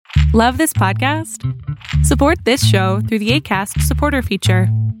Love this podcast? Support this show through the Acast supporter feature.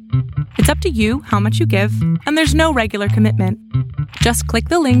 It's up to you how much you give, and there's no regular commitment. Just click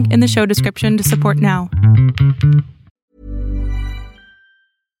the link in the show description to support now.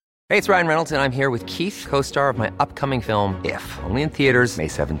 Hey, it's Ryan Reynolds, and I'm here with Keith, co-star of my upcoming film, If, only in theaters May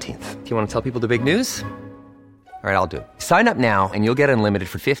 17th. Do you want to tell people the big news? All right, I'll do it. Sign up now and you'll get unlimited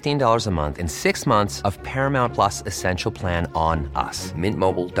for $15 a month and 6 months of Paramount Plus Essential Plan on us.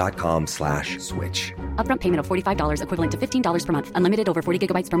 MintMobile.com/switch. Upfront payment of $45 equivalent to $15 per month. Unlimited over 40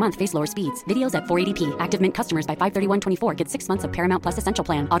 gigabytes per month. Face lower speeds. Videos at 480p. Active Mint customers by 531.24 get 6 months of Paramount Plus Essential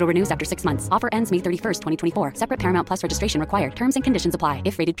Plan. Auto renews after 6 months. Offer ends May 31st, 2024. Separate Paramount Plus registration required. Terms and conditions apply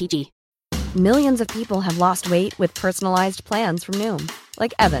if rated PG. Millions of people have lost weight with personalized plans from Noom.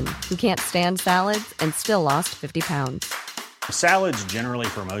 Like Evan, who can't stand salads and still lost 50 pounds. Salads generally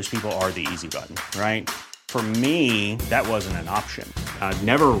for most people are the easy button, right? For me, that wasn't an option. I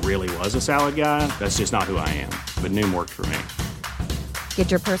never really was a salad guy. That's just not who I am. But Noom worked for me.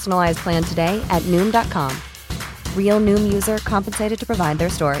 Get your personalized plan today at Noom.com. Real Noom user compensated to provide their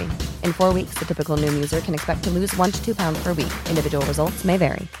story. In 4 weeks, the typical Noom user can expect to lose 1 to 2 pounds per week. Individual results may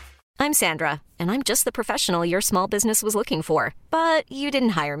vary. I'm Sandra, and I'm just the professional your small business was looking for. But you didn't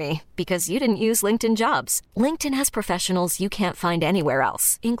hire me because you didn't use LinkedIn Jobs. LinkedIn has professionals you can't find anywhere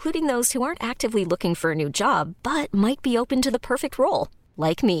else, including those who aren't actively looking for a new job, but might be open to the perfect role,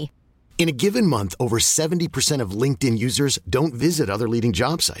 like me. In a given month, over 70% of LinkedIn users don't visit other leading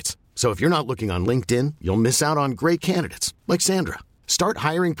job sites. So if you're not looking on LinkedIn, you'll miss out on great candidates like Sandra. Start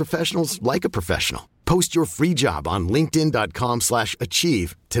hiring professionals like a professional. Post your free job on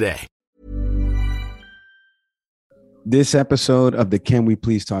linkedin.com/achieve today. This episode of the Can We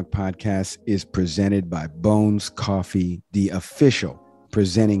Please Talk podcast is presented by Bones Coffee, the official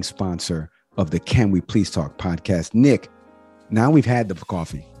presenting sponsor of the Can We Please Talk podcast. Nick, now we've had the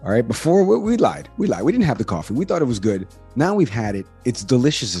coffee, all right? Before, we lied. We didn't have the coffee. We thought it was good. Now we've had it. It's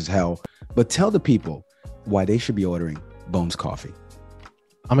delicious as hell. But tell the people why they should be ordering Bones Coffee.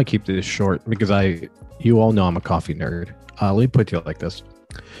 I'm going to keep this short because you all know I'm a coffee nerd. Let me put it like this.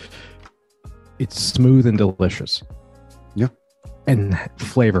 It's smooth and delicious. Yeah. And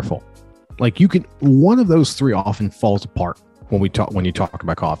flavorful. Like one of those three often falls apart when you talk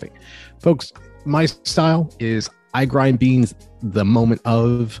about coffee. Folks, my style is I grind beans the moment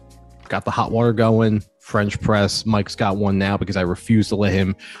of, got the hot water going, French press. Mike's got one now because I refuse to let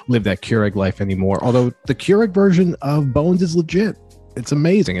him live that Keurig life anymore. Although the Keurig version of Bones is legit. It's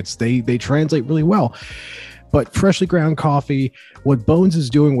amazing. They translate really well. But freshly ground coffee, what Bones is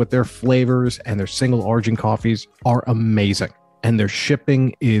doing with their flavors and their single origin coffees are amazing. And their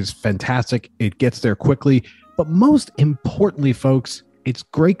shipping is fantastic. It gets there quickly. But most importantly, folks, it's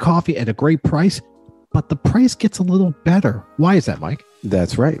great coffee at a great price, but the price gets a little better. Why is that, Mike?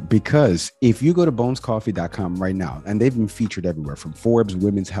 That's right. Because if you go to bonescoffee.com right now, and they've been featured everywhere from Forbes,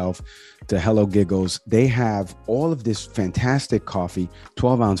 Women's Health to Hello Giggles, they have all of this fantastic coffee,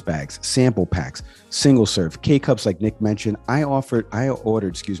 12-ounce bags, sample packs, single serve, K-cups like Nick mentioned. I ordered, the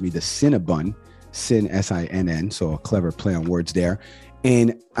Cinnabon, Sin, S-I-N-N, so a clever play on words there.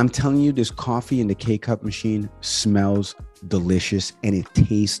 And I'm telling you, this coffee in the K-cup machine smells delicious and it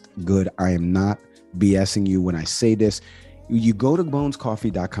tastes good. I am not BSing you when I say this. You go to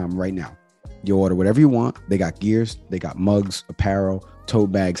bonescoffee.com right now. You order whatever you want. They got gears, they got mugs, apparel,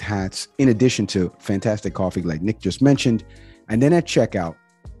 tote bags, hats, in addition to fantastic coffee like Nick just mentioned. And then at checkout,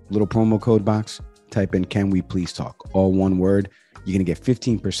 little promo code box, type in Can We Please Talk, all one word. You're going to get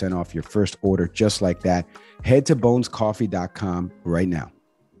 15% off your first order just like that. Head to bonescoffee.com right now.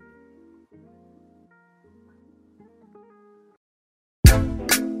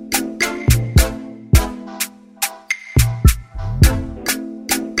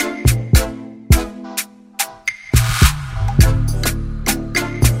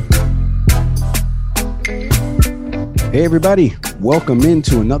 Hey, everybody. Welcome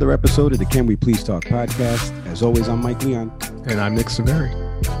into another episode of the Can We Please Talk podcast. As always, I'm Mike Leon. And I'm Nick Severi.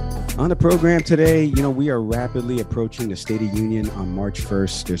 On the program today, we are rapidly approaching the State of Union on March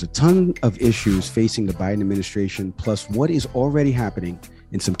 1st. There's a ton of issues facing the Biden administration, plus what is already happening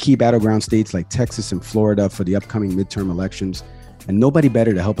in some key battleground states like Texas and Florida for the upcoming midterm elections. And nobody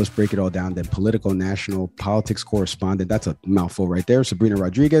better to help us break it all down than political national politics correspondent. That's a mouthful right there, Sabrina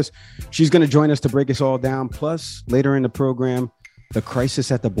Rodriguez. She's going to join us to break us all down. Plus, later in the program, the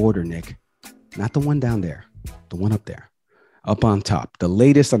crisis at the border, Nick. Not the one down there, the one up there, up on top. The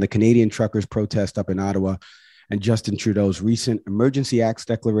latest on the Canadian truckers protest up in Ottawa and Justin Trudeau's recent emergency acts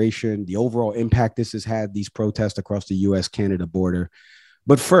declaration, the overall impact this has had, these protests across the U.S.-Canada border.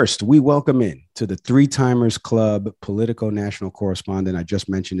 But first, we welcome in to the Three Timers Club Politico national correspondent. I just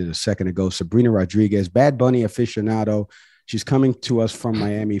mentioned it a second ago, Sabrina Rodriguez, Bad Bunny aficionado. She's coming to us from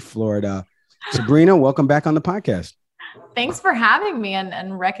Miami, Florida. Sabrina, welcome back on the podcast. Thanks for having me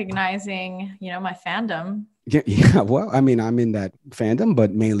and recognizing, my fandom. Yeah, well, I mean, I'm in that fandom,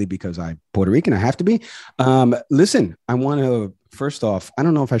 but mainly because I'm Puerto Rican. I have to be. Listen, I want to, first off, I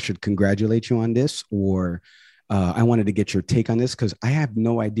don't know if I should congratulate you on this or I wanted to get your take on this because I have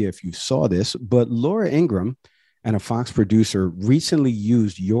no idea if you saw this, but Laura Ingraham and a Fox producer recently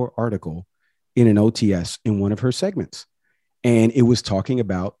used your article in an OTS in one of her segments. And it was talking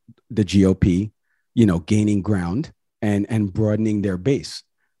about the GOP, gaining ground and broadening their base.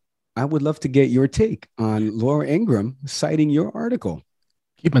 I would love to get your take on Laura Ingraham citing your article.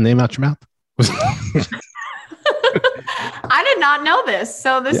 Keep my name out your mouth. I did not know this.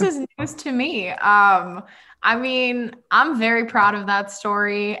 So this is news to me. I mean, I'm very proud of that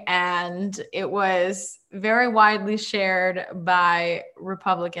story, and it was very widely shared by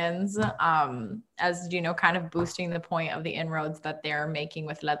Republicans as, kind of boosting the point of the inroads that they're making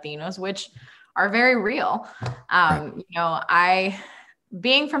with Latinos, which are very real.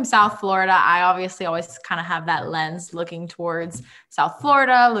 Being from South Florida, I obviously always kind of have that lens looking towards South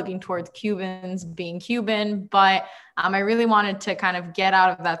Florida, looking towards Cubans being Cuban. But I really wanted to kind of get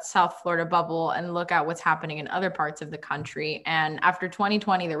out of that South Florida bubble and look at what's happening in other parts of the country. And after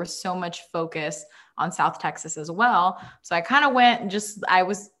 2020, there was so much focus on South Texas as well. So I kind of went and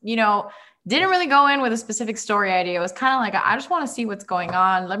didn't really go in with a specific story idea. It was kind of like, I just want to see what's going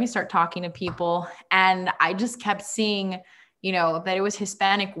on. Let me start talking to people. And I just kept seeing that it was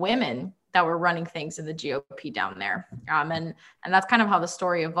Hispanic women that were running things in the GOP down there. And that's kind of how the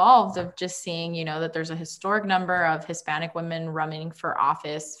story evolved, of just seeing, that there's a historic number of Hispanic women running for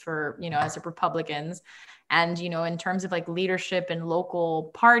office for, as Republicans. And, in terms of like leadership and local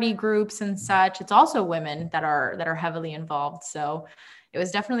party groups and such, it's also women that are heavily involved. So it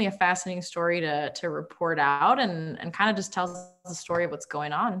was definitely a fascinating story to report out and kind of just tells the story of what's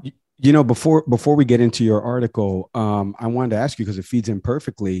going on. Before we get into your article, I wanted to ask you, because it feeds in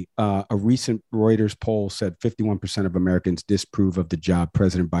perfectly. A recent Reuters poll said 51% of Americans disapprove of the job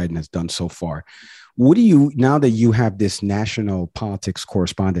President Biden has done so far. What do you, now that you have this national politics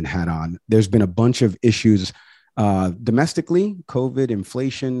correspondent hat on, there's been a bunch of issues domestically, COVID,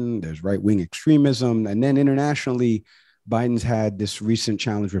 inflation, there's right-wing extremism, and then internationally, Biden's had this recent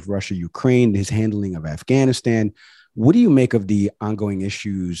challenge with Russia, Ukraine, his handling of Afghanistan. What do you make of the ongoing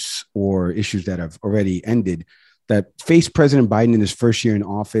issues or issues that have already ended that face President Biden in his first year in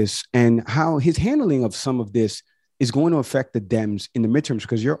office, and how his handling of some of this is going to affect the Dems in the midterms?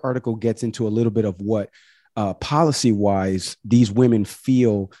 Because your article gets into a little bit of what policy-wise these women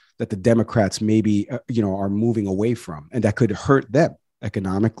feel that the Democrats maybe, are moving away from, and that could hurt them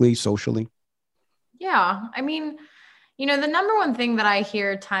economically, socially. Yeah. I mean, the number one thing that I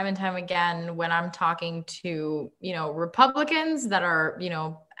hear time and time again when I'm talking to, Republicans that are,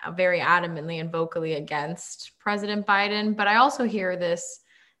 very adamantly and vocally against President Biden, but I also hear this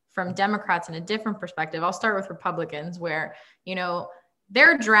from Democrats in a different perspective. I'll start with Republicans where,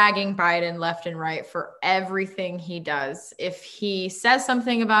 they're dragging Biden left and right for everything he does. If he says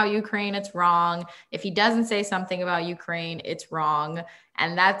something about Ukraine, it's wrong. If he doesn't say something about Ukraine, it's wrong.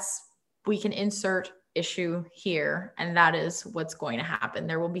 And we can insert issue here, and that is what's going to happen.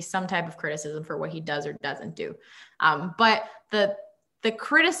 There will be some type of criticism for what he does or doesn't do. But the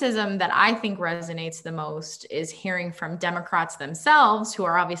criticism that I think resonates the most is hearing from Democrats themselves, who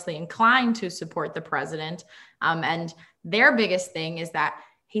are obviously inclined to support the president. And their biggest thing is that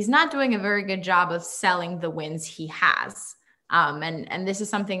he's not doing a very good job of selling the wins he has. And this is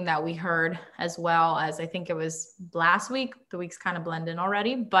something that we heard as well as, I think it was last week, the weeks kind of blend in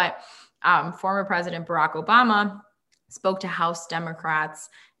already, but former President Barack Obama spoke to House Democrats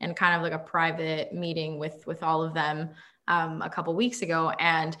in kind of like a private meeting with all of them a couple weeks ago.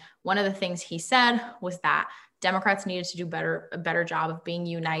 And one of the things he said was that Democrats needed to do a better job of being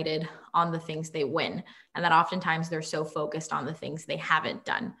united on the things they win, and that oftentimes they're so focused on the things they haven't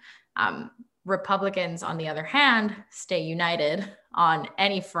done. Republicans, on the other hand, stay united on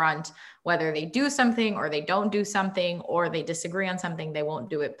any front, whether they do something or they don't do something, or they disagree on something, they won't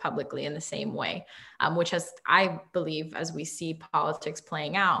do it publicly in the same way, which has, I believe, as we see politics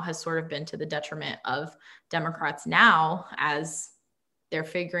playing out, has sort of been to the detriment of Democrats now as they're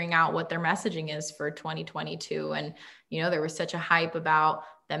figuring out what their messaging is for 2022. And, there was such a hype about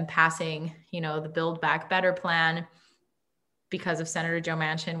them passing, the Build Back Better plan because of Senator Joe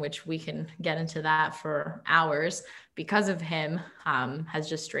Manchin, which we can get into that for hours. Because of him, has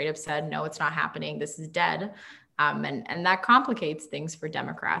just straight up said, no, it's not happening. This is dead. And that complicates things for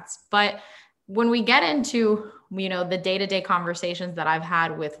Democrats. But when we get into, the day-to-day conversations that I've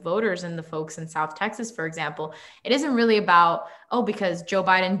had with voters and the folks in South Texas, for example, it isn't really about, because Joe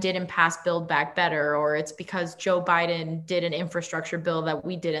Biden didn't pass Build Back Better, or it's because Joe Biden did an infrastructure bill that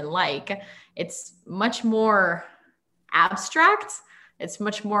we didn't like. It's much more abstract. It's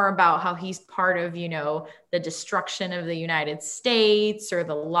much more about how he's part of, the destruction of the United States, or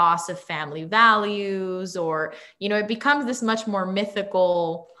the loss of family values, or, it becomes this much more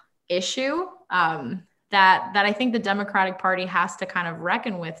mythical issue that I think the Democratic Party has to kind of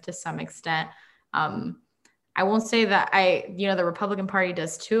reckon with to some extent. I won't say that the Republican Party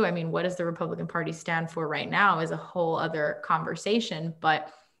does too. I mean, what does the Republican Party stand for right now is a whole other conversation.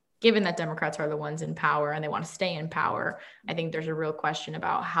 But given that Democrats are the ones in power and they want to stay in power, I think there's a real question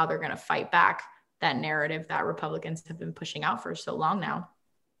about how they're going to fight back that narrative that Republicans have been pushing out for so long now.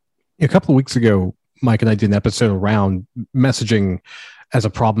 A couple of weeks ago, Mike and I did an episode around messaging as a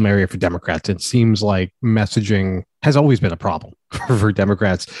problem area for Democrats. It seems like messaging has always been a problem for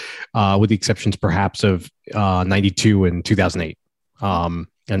Democrats, with the exceptions perhaps of 92 and 2008. And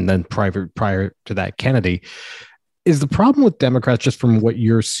then prior to that, Kennedy. Is the problem with Democrats, just from what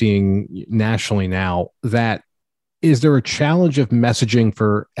you're seeing nationally now, that is there a challenge of messaging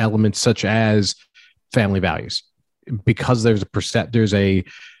for elements such as family values? Because there's a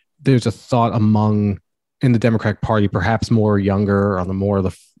thought in the Democratic Party, perhaps more younger, on the more of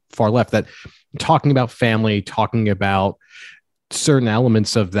the far left, that talking about family, talking about certain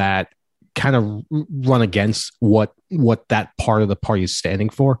elements of that kind of run against what that part of the party is standing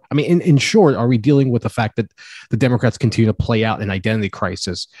for. I mean, in short, are we dealing with the fact that the Democrats continue to play out an identity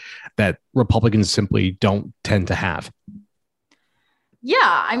crisis that Republicans simply don't tend to have? Yeah,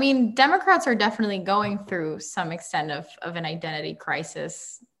 I mean, Democrats are definitely going through some extent of an identity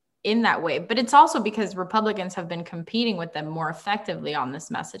crisis in that way, but it's also because Republicans have been competing with them more effectively on this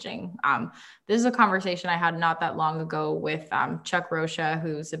messaging. This is a conversation I had not that long ago with Chuck Rocha,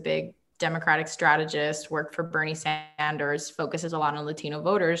 who's a big Democratic strategist, worked for Bernie Sanders, focuses a lot on Latino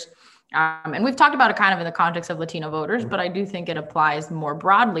voters. And we've talked about it kind of in the context of Latino voters, but I do think it applies more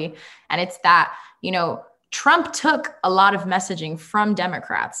broadly. And it's that, Trump took a lot of messaging from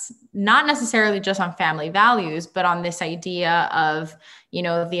Democrats, not necessarily just on family values, but on this idea of,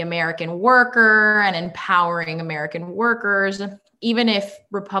 the American worker and empowering American workers. Even if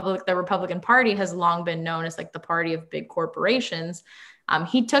the Republican Party has long been known as like the party of big corporations,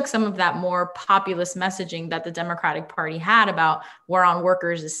 he took some of that more populist messaging that the Democratic Party had about we're on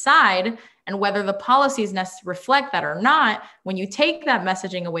workers' side, and whether the policies reflect that or not. When you take that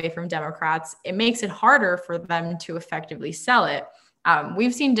messaging away from Democrats, it makes it harder for them to effectively sell it.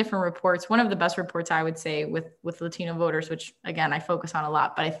 We've seen different reports. One of the best reports, I would say, with Latino voters, which again, I focus on a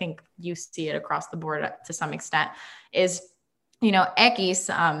lot, but I think you see it across the board to some extent, is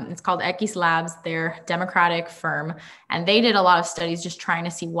Ekis, it's called Ekis Labs, they're a Democratic firm, and they did a lot of studies just trying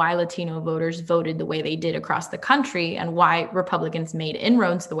to see why Latino voters voted the way they did across the country and why Republicans made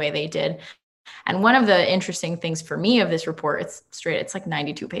inroads the way they did. And one of the interesting things for me of this report, it's like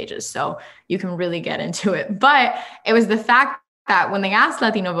 92 pages, so you can really get into it. But it was the fact that when they asked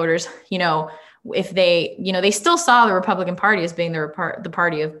Latino voters, if they still saw the Republican Party as being the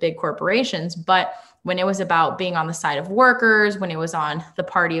party of big corporations, but when it was about being on the side of workers, when it was on the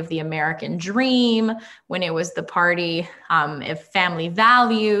party of the American dream, when it was the party of family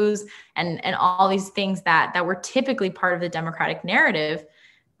values and all these things that were typically part of the Democratic narrative,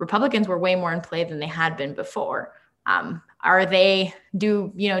 Republicans were way more in play than they had been before. Do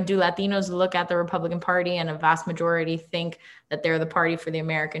Latinos look at the Republican Party and a vast majority think that they're the party for the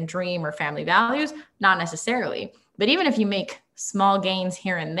American dream or family values? Not necessarily. But even if you make small gains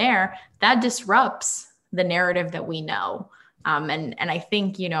here and there, that disrupts the narrative that we know. And I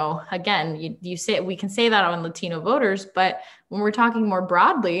think, again, you say we can say that on Latino voters, but when we're talking more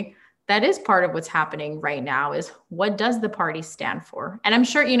broadly, that is part of what's happening right now is what does the party stand for? And I'm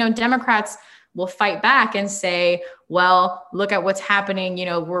sure, Democrats will fight back and say, well, look at what's happening.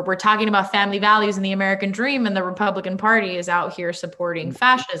 We're talking about family values and the American dream, and the Republican Party is out here supporting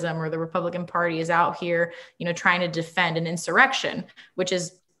fascism, or the Republican Party is out here, trying to defend an insurrection, which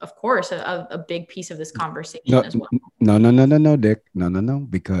is, of course, a big piece of this conversation as well. No, Dick. No,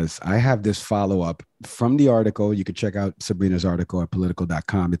 because I have this follow-up from the article. You can check out Sabrina's article at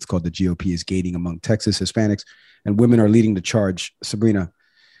political.com. It's called "The GOP is Gating Among Texas Hispanics and Women Are Leading the Charge." Sabrina,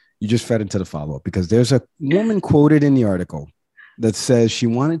 you just fed into the follow-up because there's a woman quoted in the article that says she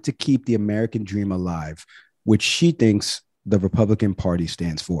wanted to keep the American dream alive, which she thinks the Republican Party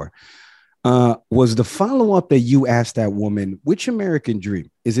stands for. Was the follow-up that you asked that woman, which American dream?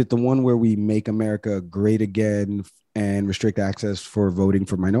 Is it the one where we make America great again and restrict access for voting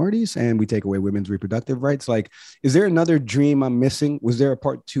for minorities and we take away women's reproductive rights? Like, is there another dream I'm missing? Was there a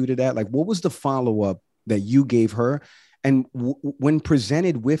part 2 to that? Like, what was the follow-up that you gave her? And when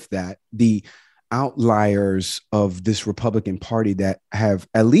presented with that, the outliers of this Republican Party that have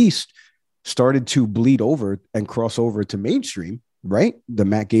at least started to bleed over and cross over to mainstream, right? The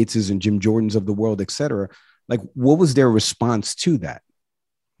Matt Gaetzes and Jim Jordans of the world, et cetera. Like, what was their response to that?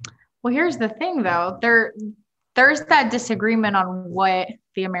 Well, here's the thing, though. There's that disagreement on what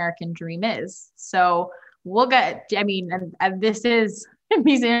the American dream is. So we'll get, I mean, and this is in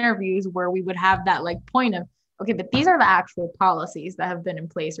these interviews where we would have that like point of, okay, but these are the actual policies that have been in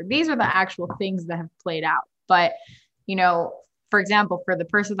place, or these are the actual things that have played out. But, you know, for example, for the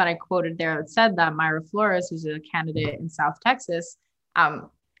person that I quoted there that said that, Mayra Flores, who's a candidate in South Texas,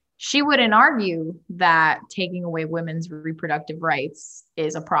 she wouldn't argue that taking away women's reproductive rights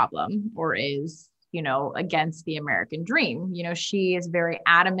is a problem or is, you know, against the American dream. You know, she is very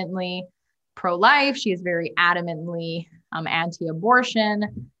adamantly pro-life. She is very adamantly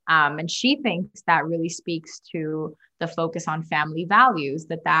anti-abortion. And she thinks that really speaks to the focus on family values,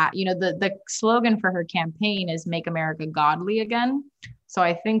 that, you know, the slogan for her campaign is "Make America Godly Again." So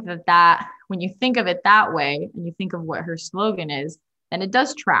I think that when you think of it that way, and you think of what her slogan is, then it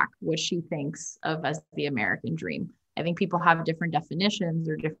does track what she thinks of as the American dream. I think people have different definitions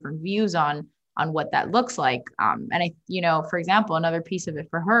or different views on what that looks like. And I, you know, for example, another piece of it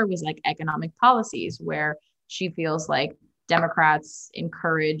for her was like economic policies, where she feels like Democrats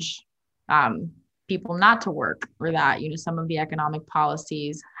encourage people not to work, or that, you know, some of the economic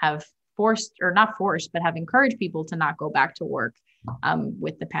policies have forced, or not forced, but have encouraged people to not go back to work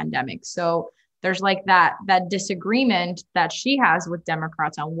with the pandemic. So there's like that disagreement that she has with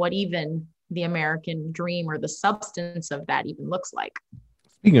Democrats on what even the American dream or the substance of that even looks like.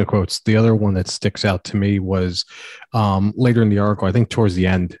 Speaking of quotes, the other one that sticks out to me was later in the article, I think towards the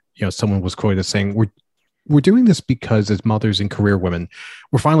end, you know, someone was quoted as saying, we're doing this because as mothers and career women,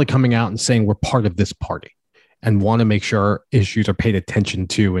 we're finally coming out and saying we're part of this party and want to make sure our issues are paid attention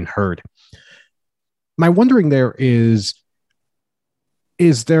to and heard. My wondering there is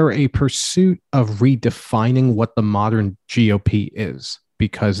there a pursuit of redefining what the modern GOP is?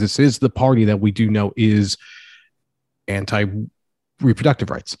 Because this is the party that we do know is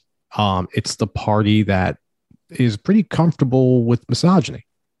anti-reproductive rights. It's the party that is pretty comfortable with misogyny.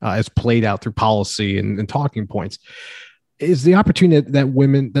 As played out through policy and talking points. Is the opportunity that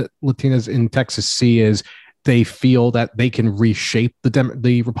women, that Latinas in Texas see, is they feel that they can reshape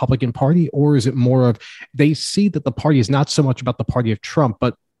the Republican Party? Or is it more of they see that the party is not so much about the party of Trump,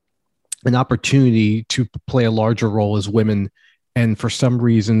 but an opportunity to play a larger role as women? And for some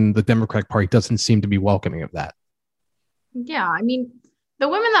reason, the Democratic Party doesn't seem to be welcoming of that. Yeah, I mean, the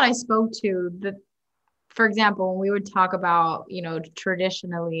women that I spoke to, for example, when we would talk about, you know,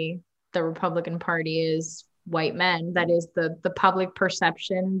 traditionally the Republican Party is white men, that is the public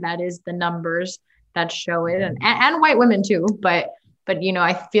perception, that is the numbers that show it, and white women too. But you know,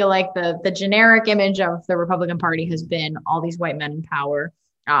 I feel like the generic image of the Republican Party has been all these white men in power.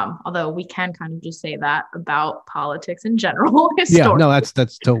 Although we can kind of just say that about politics in general. Yeah, no, that's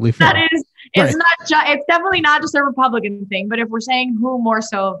totally fair. That is, it's right. It's definitely not just a Republican thing. But if we're saying who more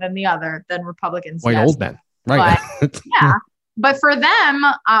so than the other, then Republicans, white old men, right? But, yeah, but for them,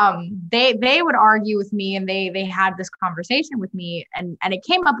 they would argue with me, and they had this conversation with me, and it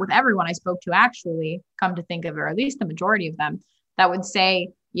came up with everyone I spoke to. Actually, come to think of it, or at least the majority of them, that would say,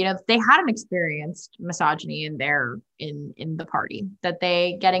 you know, they hadn't experienced misogyny in the party, that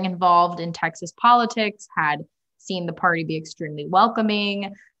they getting involved in Texas politics had seen the party be extremely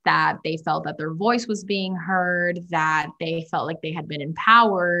welcoming, that they felt that their voice was being heard, that they felt like they had been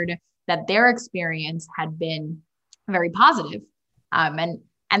empowered, that their experience had been very positive. And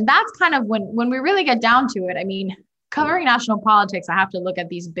that's kind of when we really get down to it. I mean, covering national politics, I have to look at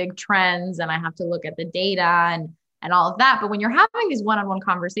these big trends, and I have to look at the data and all of that. But when you're having these one-on-one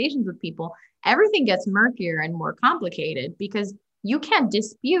conversations with people, everything gets murkier and more complicated, because you can't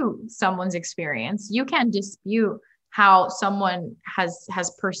dispute someone's experience. You can't dispute how someone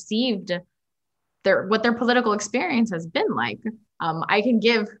has perceived what their political experience has been like. I can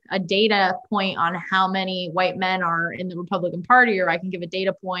give a data point on how many white men are in the Republican Party, or I can give a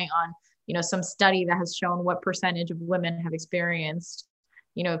data point on, you know, some study that has shown what percentage of women have experienced,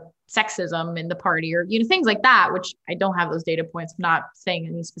 you know, sexism in the party, or, you know, things like that, which I don't have those data points. I'm not saying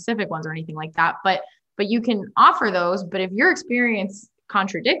any specific ones or anything like that, but you can offer those. But if your experience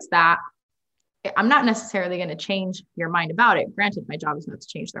contradicts that, I'm not necessarily going to change your mind about it. Granted, my job is not to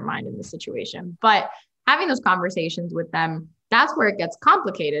change their mind in this situation, but having those conversations with them, that's where it gets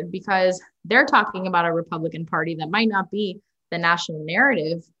complicated, because they're talking about a Republican Party that might not be the national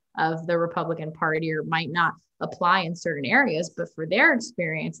narrative of the Republican Party, or might not apply in certain areas, but for their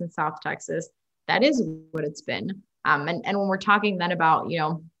experience in South Texas, that is what it's been. And when we're talking then about,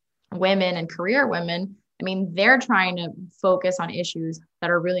 women and career women, I mean, they're trying to focus on issues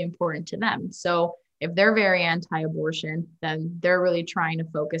that are really important to them. So if they're very anti-abortion, then they're really trying to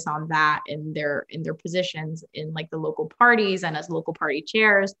focus on that in their positions in like the local parties and as local party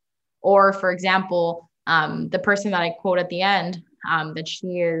chairs. Or for example, the person that I quote at the end, that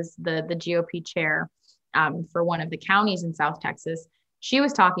she is the GOP chair for one of the counties in South Texas. She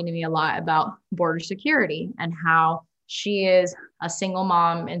was talking to me a lot about border security and how she is a single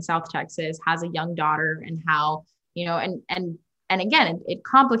mom in South Texas, has a young daughter, and how, and again, it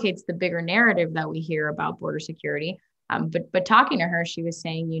complicates the bigger narrative that we hear about border security. But talking to her, she was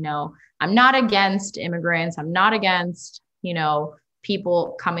saying, I'm not against immigrants. I'm not against,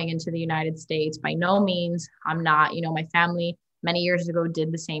 people coming into the United States. By no means. I'm not, my family many years ago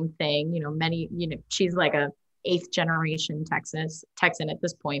did the same thing. She's like a 8th generation Texan at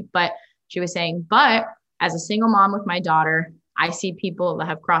this point. But she was saying, but as a single mom with my daughter, I see people that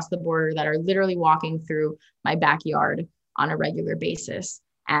have crossed the border that are literally walking through my backyard on a regular basis.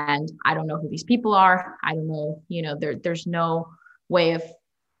 And I don't know who these people are. I don't know, there's no way of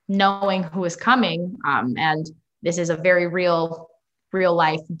knowing who is coming. And this is a very real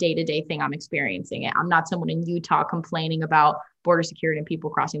life, day-to-day thing I'm experiencing it. I'm not someone in Utah complaining about border security and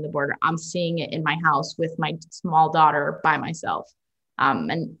people crossing the border. I'm seeing it in my house with my small daughter by myself.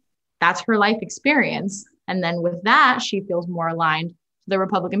 And that's her life experience. And then with that, she feels more aligned to the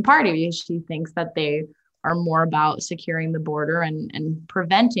Republican Party, because she thinks that they are more about securing the border and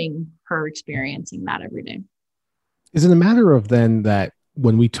preventing her experiencing that every day. Is it a matter of then that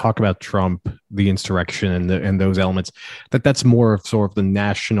when we talk about Trump, the insurrection and those elements, that's more of sort of the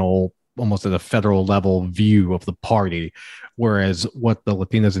national, almost at a federal level view of the party, whereas what the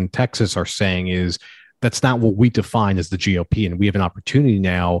Latinas in Texas are saying is that's not what we define as the GOP, and we have an opportunity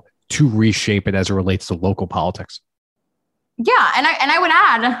now to reshape it as it relates to local politics. Yeah, and I would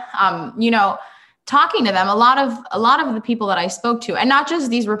add, talking to them, a lot of the people that I spoke to, and not just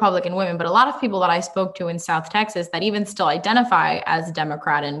these Republican women, but a lot of people that I spoke to in South Texas that even still identify as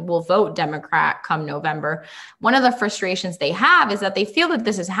Democrat and will vote Democrat come November. One of the frustrations they have is that they feel that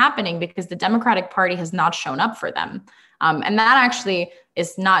this is happening because the Democratic Party has not shown up for them. And that actually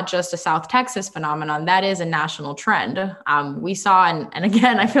is not just a South Texas phenomenon. That is a national trend. We saw, and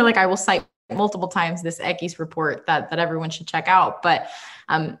again, I feel like I will cite multiple times this Equis report that everyone should check out. But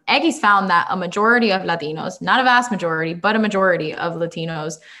Equis found that a majority of Latinos, not a vast majority, but a majority of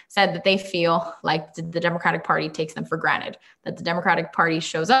Latinos said that they feel like the Democratic Party takes them for granted, that the Democratic Party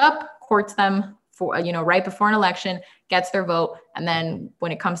shows up, courts them for, right before an election, gets their vote, and then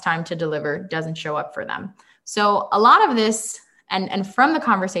when it comes time to deliver, doesn't show up for them. So a lot of this, and from the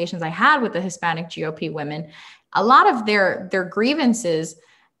conversations I had with the Hispanic GOP women, a lot of their grievances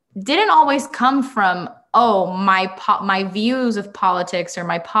didn't always come from, my views of politics or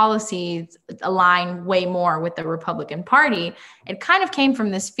my policies align way more with the Republican Party. It kind of came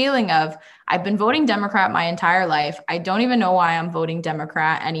from this feeling of, I've been voting Democrat my entire life. I don't even know why I'm voting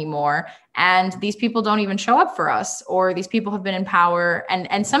Democrat anymore. And these people don't even show up for us, or these people have been in power.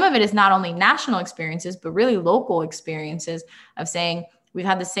 And some of it is not only national experiences, but really local experiences of saying, we've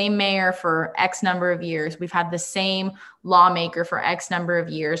had the same mayor for X number of years. We've had the same lawmaker for X number of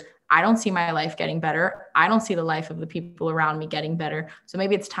years. I don't see my life getting better. I don't see the life of the people around me getting better. So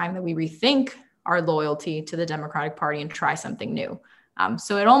maybe it's time that we rethink our loyalty to the Democratic Party and try something new.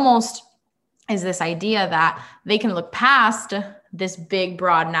 So it almost is this idea that they can look past this big,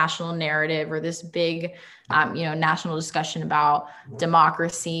 broad national narrative or this big, national discussion about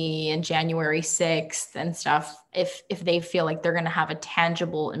democracy and January 6th and stuff, if they feel like they're going to have a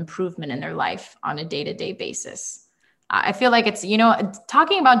tangible improvement in their life on a day-to-day basis. I feel like it's,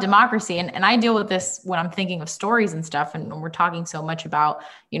 talking about democracy, and I deal with this when I'm thinking of stories and stuff, and when we're talking so much about,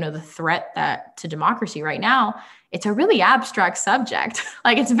 the threat to democracy right now, it's a really abstract subject.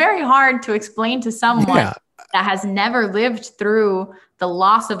 Like, it's very hard to explain to someone that has never lived through the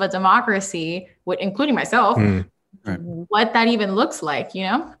loss of a democracy, including myself, what that even looks like,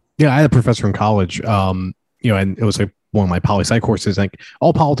 Yeah, I had a professor in college, and it was like one of my poli-sci courses, like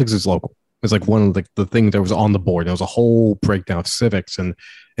all politics is local. It's like one of the things that was on the board. There was a whole breakdown of civics. And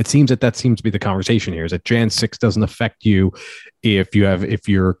it seems that seems to be the conversation here, is that Jan 6 doesn't affect you if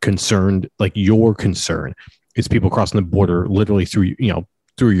you're concerned, like your concern is people crossing the border literally through,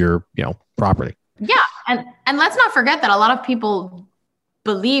 through your, property. Yeah. And let's not forget that a lot of people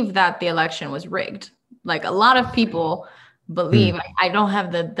believe that the election was rigged. Like, a lot of people believe, I don't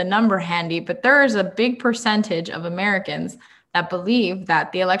have the number handy, but there is a big percentage of Americans that believe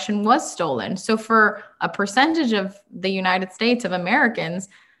that the election was stolen. So for a percentage of the United States of Americans,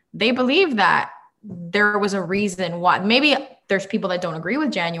 they believe that there was a reason why. Maybe there's people that don't agree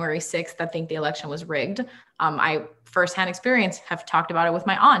with January 6th that think the election was rigged. I firsthand experience have talked about it with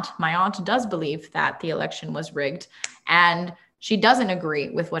my aunt. My aunt does believe that the election was rigged, and she doesn't agree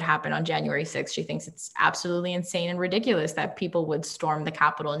with what happened on January 6th. She thinks it's absolutely insane and ridiculous that people would storm the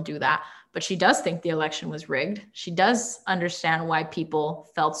Capitol and do that. But she does think the election was rigged. She does understand why people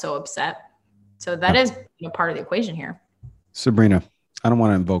felt so upset. So that is part of the equation here. Sabrina, I don't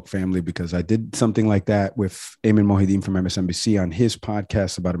want to invoke family because I did something like that with Ayman Mohideen from MSNBC on his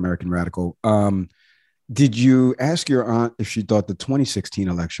podcast about American Radical. Did you ask your aunt if she thought the 2016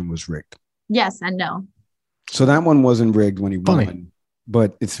 election was rigged? Yes and no. So that one wasn't rigged when he won,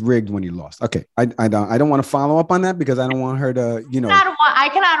 but it's rigged when he lost. Okay, I don't want to follow up on that because I don't want her to, I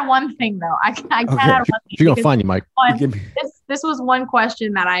can add one thing though. I can add one thing. She's gonna find you, Mike. This was one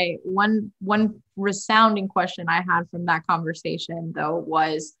question that one resounding question I had from that conversation though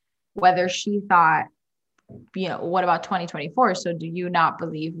was whether she thought, what about 2024? So do you not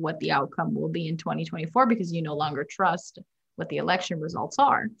believe what the outcome will be in 2024 because you no longer trust what the election results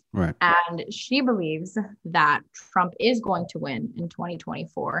are? Right. And she believes that Trump is going to win in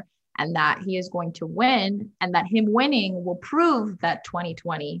 2024 and that he is going to win and that him winning will prove that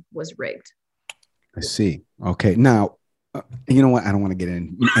 2020 was rigged. I see. Okay. Now, you know what? I don't want to get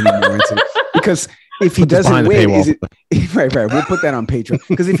in any more into it because if he doesn't win, is it right? We'll put that on Patreon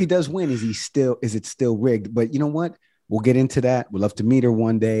because if he does win, is it still rigged? But you know what? We'll get into that. We'd love to meet her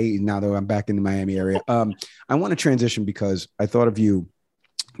one day. Now that I'm back in the Miami area, I want to transition because I thought of you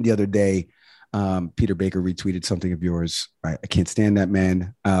the other day. Peter Baker retweeted something of yours. I can't stand that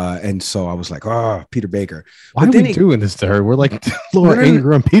man. And so I was like, oh, Peter Baker. Why are we doing this to her? We're like Laura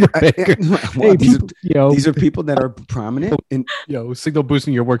Ingraham, Peter Baker. Well, these are people that are prominent and signal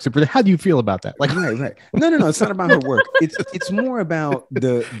boosting your work. How do you feel about that? Like, right. No. It's not about her work. It's more about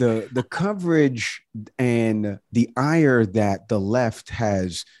the coverage and the ire that the left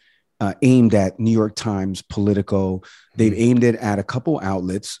has aimed at New York Times, Politico. They've aimed it at a couple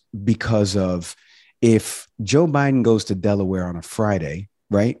outlets because of if Joe Biden goes to Delaware on a Friday,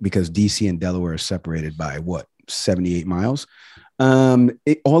 right? Because DC and Delaware are separated by 78 miles.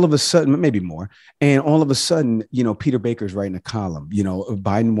 All of a sudden, maybe more. And all of a sudden, Peter Baker's writing a column,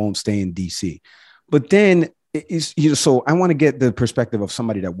 Biden won't stay in DC. But then so I want to get the perspective of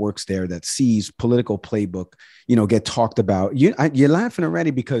somebody that works there that sees political playbook, get talked about. You're laughing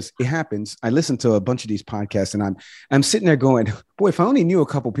already because it happens. I listen to a bunch of these podcasts and I'm sitting there going, boy, if I only knew a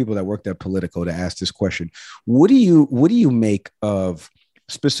couple people that worked at Politico to ask this question, what do you make of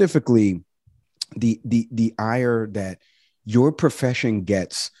specifically the ire that your profession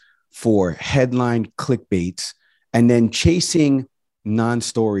gets for headline clickbaits and then chasing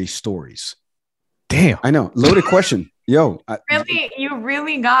non-story stories? Damn. I know. Loaded question. Yo. You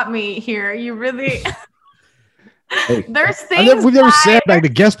really got me here. You really. Hey, there's things we've never sandbagged a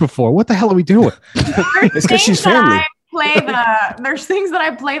guest before. What the hell are we doing? It's because she's family. There's things that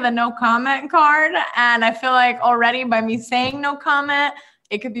I play the no comment card. And I feel like already by me saying no comment,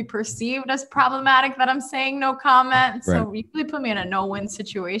 it could be perceived as problematic that I'm saying no comment. So you really put me in a no-win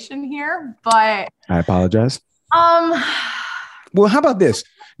situation here. But I apologize. Well, how about this?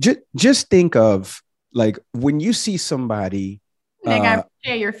 Just think of like when you see somebody. Nick, I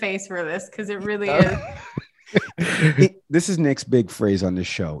appreciate your face for this because it really is. This is Nick's big phrase on this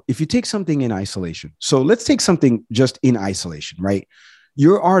show. If you take something in isolation, so let's take something just in isolation, right?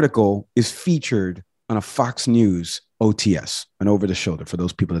 Your article is featured on a Fox News OTS, an over the shoulder for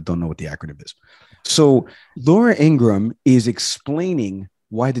those people that don't know what the acronym is. So Laura Ingraham is explaining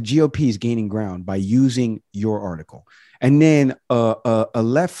why the GOP is gaining ground by using your article. And then a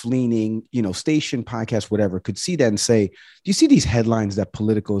left-leaning, station, podcast, whatever, could see that and say, do you see these headlines that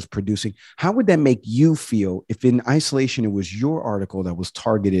Politico is producing? How would that make you feel if in isolation it was your article that was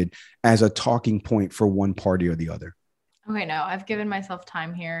targeted as a talking point for one party or the other? Okay, no, I've given myself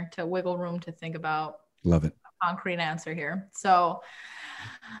time here to wiggle room to think about. Love it. A concrete answer here. So,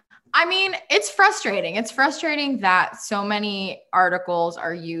 I mean, it's frustrating. It's frustrating that so many articles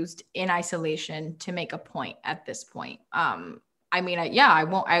are used in isolation to make a point at this point. I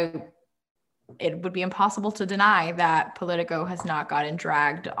it would be impossible to deny that Politico has not gotten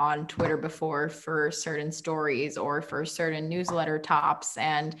dragged on Twitter before for certain stories or for certain newsletter tops,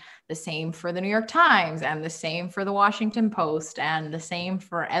 and the same for the New York Times, and the same for the Washington Post, and the same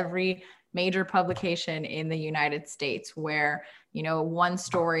for every major publication in the United States, where, you know, one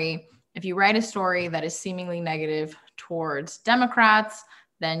story, if you write a story that is seemingly negative towards Democrats,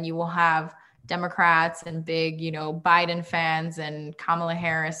 then you will have Democrats and big, you know, Biden fans and Kamala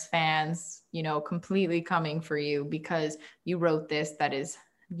Harris fans, you know, completely coming for you because you wrote this that is,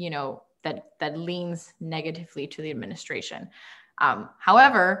 you know, that leans negatively to the administration.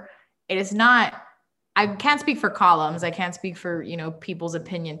 However, it is not, I can't speak for columns. I can't speak for, you know, people's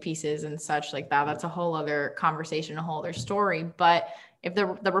opinion pieces and such like that. That's a whole other conversation, a whole other story. But if the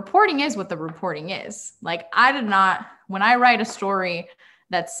reporting is what the reporting is, like I did not, when I write a story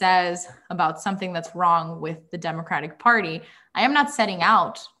that says about something that's wrong with the Democratic Party, I am not setting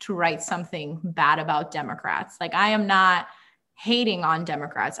out to write something bad about Democrats. Like I am not hating on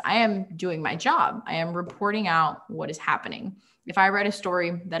Democrats. I am doing my job. I am reporting out what is happening. If I write a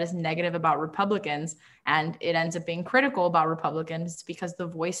story that is negative about Republicans and it ends up being critical about Republicans, it's because the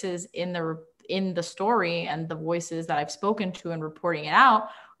voices in the story and the voices that I've spoken to and reporting it out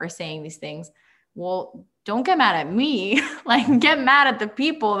are saying these things. Well, don't get mad at me. Like get mad at the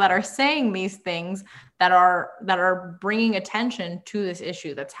people that are saying these things that are bringing attention to this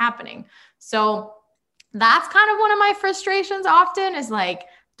issue that's happening. So that's kind of one of my frustrations often is like,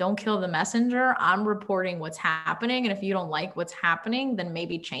 don't kill the messenger. I'm reporting what's happening. And if you don't like what's happening, then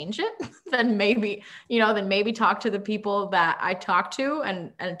maybe change it. then maybe talk to the people that I talk to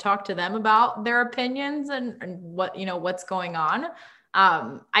and talk to them about their opinions and what, you know, what's going on.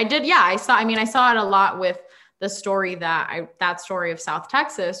 I saw it a lot with the story that story of South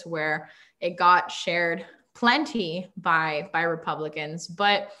Texas, where it got shared plenty by Republicans,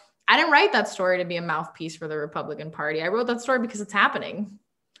 but I didn't write that story to be a mouthpiece for the Republican Party. I wrote that story because it's happening.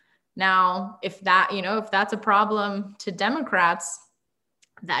 Now, if that's a problem to Democrats,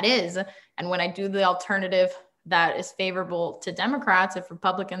 that is. And when I do the alternative that is favorable to Democrats, if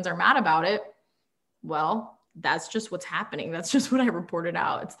Republicans are mad about it, well, that's just what's happening. That's just what I reported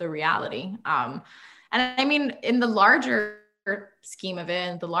out. It's the reality. And I mean, in the larger scheme of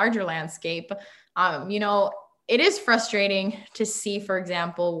it, the larger landscape, it is frustrating to see, for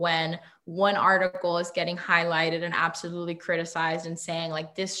example, when one article is getting highlighted and absolutely criticized and saying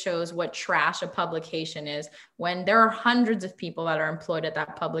like, this shows what trash a publication is, when there are hundreds of people that are employed at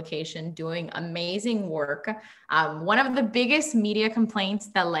that publication doing amazing work. One of the biggest media complaints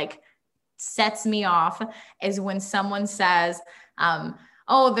that like sets me off is when someone says,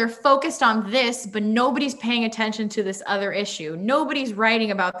 oh, they're focused on this, but nobody's paying attention to this other issue. Nobody's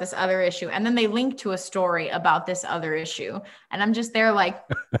writing about this other issue. And then they link to a story about this other issue. And I'm just there like,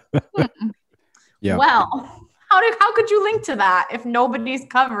 yeah. Well, how could you link to that if nobody's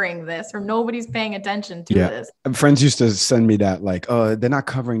covering this or nobody's paying attention to this? Friends used to send me that like, they're not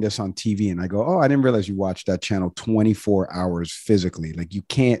covering this on TV. And I go, oh, I didn't realize you watched that channel 24 hours physically. Like you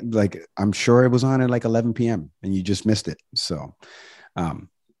can't, like, I'm sure it was on at like 11 p.m. and you just missed it. So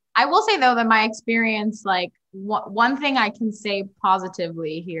I will say though that my experience, like one thing I can say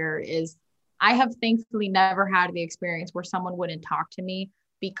positively here is I have thankfully never had the experience where someone wouldn't talk to me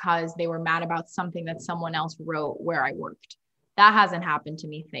because they were mad about something that someone else wrote where I worked. That hasn't happened to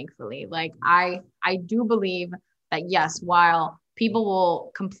me, thankfully. Like I do believe that yes, while people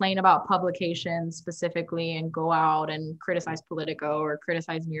will complain about publications specifically and go out and criticize Politico or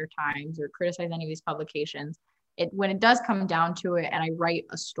criticize New York Times or criticize any of these publications, when it does come down to it and I write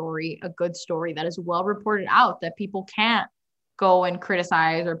a story, a good story that is well reported out that people can't go and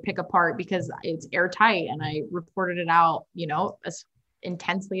criticize or pick apart because it's airtight and I reported it out, as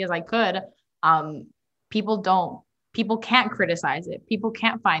intensely as I could, people can't criticize it. People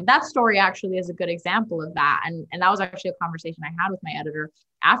can't find that story actually is a good example of that. And that was actually a conversation I had with my editor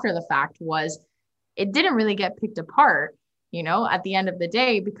after the fact was it didn't really get picked apart, at the end of the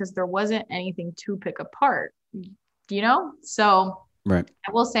day, because there wasn't anything to pick apart, So right.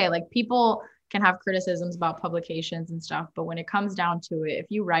 I will say like people can have criticisms about publications and stuff, but when it comes down to it, if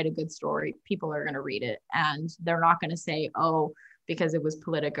you write a good story, people are going to read it and they're not going to say, oh, because it was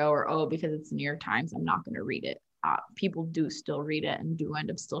Politico or, oh, because it's the New York Times, I'm not going to read it. People do still read it and do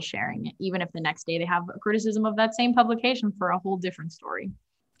end up still sharing it, even if the next day they have a criticism of that same publication for a whole different story.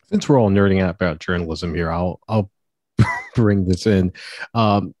 Since we're all nerding out about journalism here, I'll bring this in.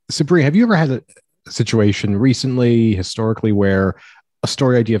 Sabri, have you ever had a situation recently, historically, where a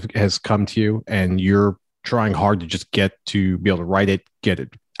story idea has come to you and you're trying hard to just get to be able to write it, get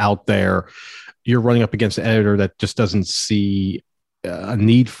it out there? You're running up against an editor that just doesn't see a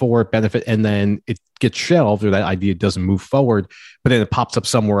need for it, benefit, and then it gets shelved, or that idea doesn't move forward, but then it pops up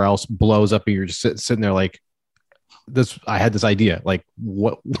somewhere else, blows up, and you're just sitting there like, this, I had this idea, like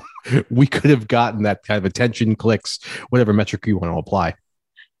what we could have gotten that kind of attention, clicks, whatever metric you want to apply.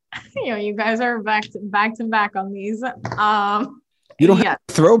 You guys are back to back on these. You don't have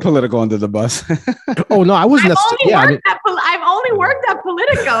to throw Politico under the bus. Oh no, I wasn't. I've only worked at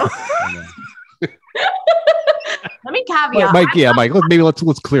Politico. Let me caveat. Mike.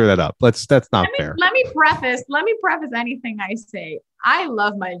 Let's clear that up. That's not fair. Let me preface anything I say. I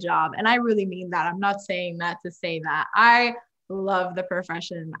love my job, and I really mean that. I'm not saying that to say that. I love the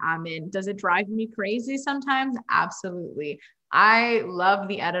profession I'm in. Does it drive me crazy sometimes? Absolutely. I love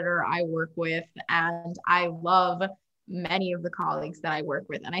the editor I work with, and I love many of the colleagues that I work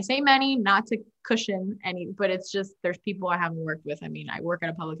with. And I say many, not to cushion any, but it's just, there's people I haven't worked with. I mean, I work at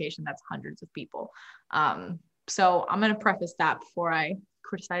a publication that's hundreds of people. So I'm going to preface that before I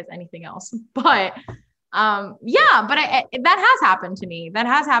criticize anything else. But that has happened to me. That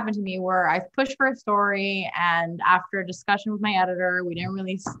has happened to me where I've pushed for a story, and after a discussion with my editor,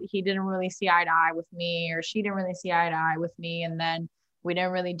 he didn't really see eye to eye with me, or she didn't really see eye to eye with me. And then we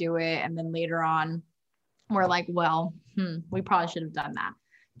didn't really do it. And then later on, we're like, well, we probably should have done that.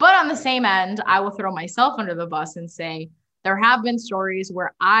 But on the same end, I will throw myself under the bus and say, there have been stories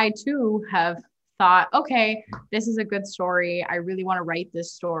where I too have thought, okay, this is a good story. I really want to write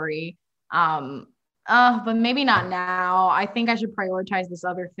this story. But maybe not now. I think I should prioritize this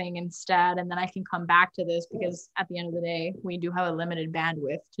other thing instead. And then I can come back to this, because at the end of the day, we do have a limited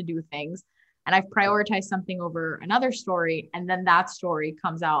bandwidth to do things. And I've prioritized something over another story. And then that story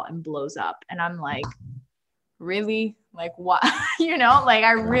comes out and blows up. And I'm like, really? Like what?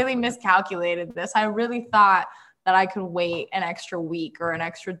 I really miscalculated this. I really thought that I could wait an extra week or an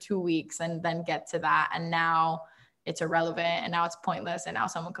extra 2 weeks and then get to that. And now it's irrelevant, and now it's pointless, and now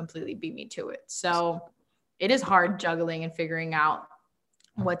someone completely beat me to it. So it is hard juggling and figuring out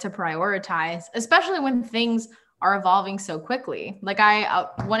what to prioritize, especially when things are evolving so quickly. Like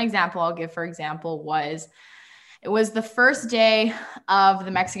one example I'll give, for example, it was the first day of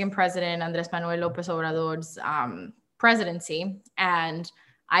the Mexican president, Andrés Manuel López Obrador's presidency. And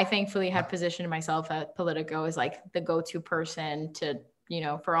I thankfully had positioned myself at Politico as like the go-to person to,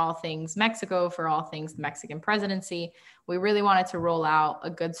 for all things Mexico, for all things the Mexican presidency. We really wanted to roll out a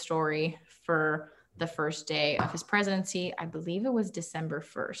good story for the first day of his presidency. I believe it was December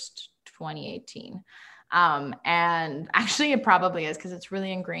 1st, 2018. And actually it probably is, because it's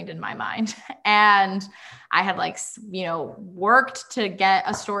really ingrained in my mind. And I had worked to get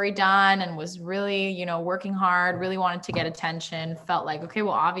a story done, and was really, working hard, really wanted to get attention, felt like, okay,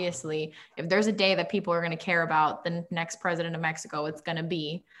 well, obviously if there's a day that people are going to care about the next president of Mexico, it's going to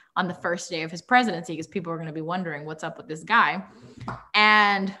be on the first day of his presidency, because people are going to be wondering what's up with this guy.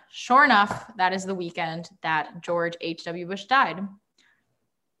 And sure enough, that is the weekend that George H.W. Bush died.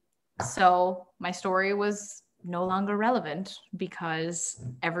 So my story was no longer relevant, because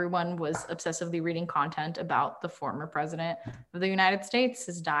everyone was obsessively reading content about the former president of the United States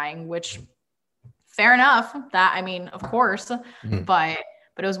is dying, which fair enough. Of course, but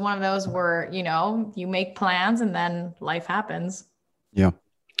it was one of those where, you make plans and then life happens. Yeah.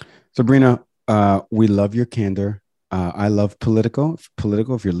 Sabrina, we love your candor. I love Politico.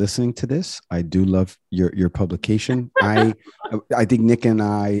 If you're listening to this, I do love your publication. I think Nick and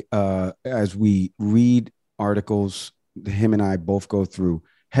I, as we read articles, him and I both go through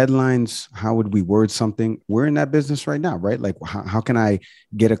headlines. How would we word something? We're in that business right now, right? Like, how can I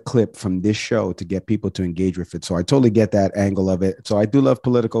get a clip from this show to get people to engage with it? So I totally get that angle of it. So I do love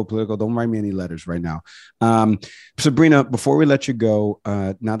Politico. Don't write me any letters right now. Sabrina, before we let you go,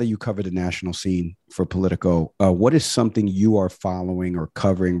 now that you cover the national scene for Politico, what is something you are following or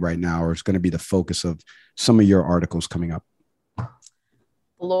covering right now, or is going to be the focus of some of your articles coming up?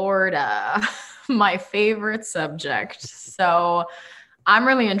 Florida, my favorite subject. So I'm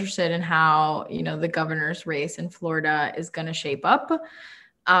really interested in how, the governor's race in Florida is going to shape up.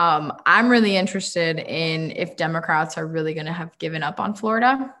 I'm really interested in if Democrats are really going to have given up on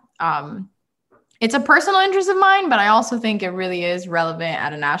Florida. It's a personal interest of mine, but I also think it really is relevant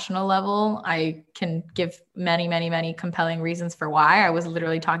at a national level. I can give many, many, many compelling reasons for why. I was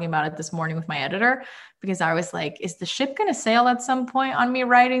literally talking about it this morning with my editor, because I was like, is the ship going to sail at some point on me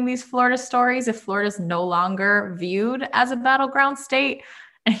writing these Florida stories if Florida's no longer viewed as a battleground state?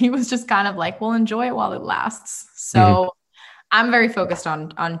 And he was just kind of like, well, enjoy it while it lasts. So I'm very focused on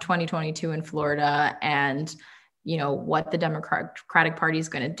 2022 in Florida. And what the Democratic Party is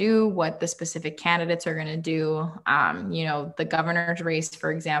going to do, what the specific candidates are going to do. The governor's race,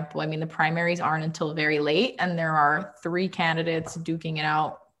 for example, I mean, the primaries aren't until very late, and there are 3 candidates duking it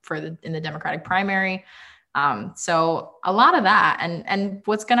out in the Democratic primary. So a lot of that, and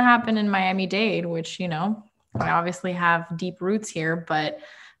what's going to happen in Miami-Dade, which, I obviously have deep roots here, but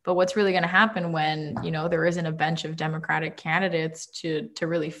what's really going to happen when, there isn't a bench of Democratic candidates to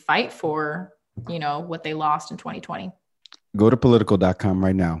really fight for, what they lost in 2020. Go to political.com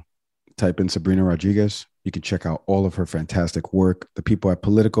right now. Type in Sabrina Rodriguez. You can check out all of her fantastic work. The people at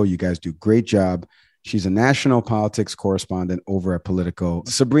Politico, you guys do a great job. She's a national politics correspondent over at Politico.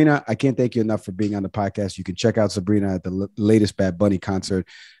 Sabrina, I can't thank you enough for being on the podcast. You can check out Sabrina at the latest Bad Bunny concert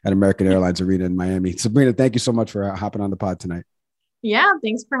at American Airlines Arena in Miami. Sabrina, thank you so much for hopping on the pod tonight. Yeah,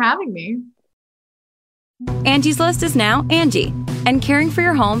 thanks for having me. Angie's List is now Angie, and caring for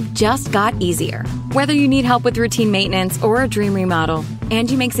your home just got easier. Whether you need help with routine maintenance or a dream remodel,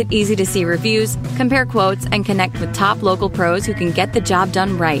 Angie makes it easy to see reviews, compare quotes, and connect with top local pros who can get the job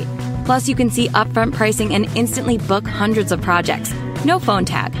done right. Plus, you can see upfront pricing and instantly book hundreds of projects. No phone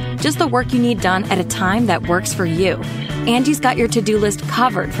tag, just the work you need done at a time that works for you. Angie's got your to-do list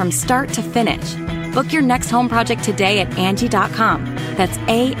covered from start to finish. Book your next home project today at Angie.com. That's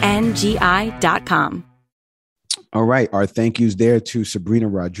ANGI.com. All right. Our thank yous there to Sabrina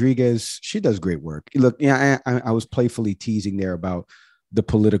Rodriguez. She does great work. Look, I was playfully teasing there about the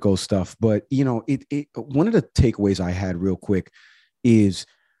political stuff, but one of the takeaways I had real quick is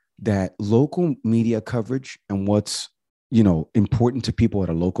that local media coverage and what's, important to people at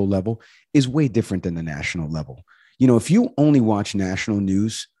a local level is way different than the national level. If you only watch national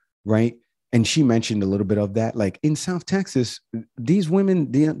news, right? And she mentioned a little bit of that, like in South Texas, these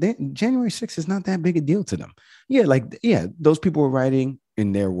women, January 6th is not that big a deal to them. Those people were writing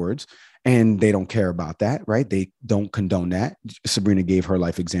in their words and they don't care about that, right? They don't condone that. Sabrina gave her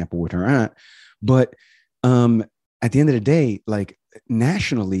life example with her aunt. But at the end of the day, like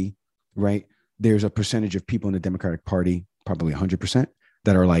nationally, right, there's a percentage of people in the Democratic Party, probably 100%,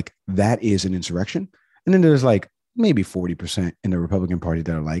 that are like, that is an insurrection. And then there's like maybe 40% in the Republican Party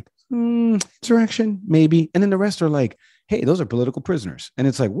that are like, insurrection, maybe. And then the rest are like, hey, those are political prisoners. And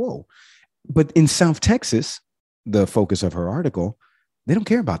it's like, whoa. But in South Texas, the focus of her article, they don't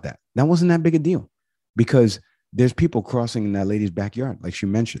care about that. That wasn't that big a deal because there's people crossing in that lady's backyard, like she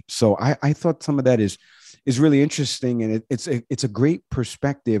mentioned. So I thought some of that is really interesting. And it's a great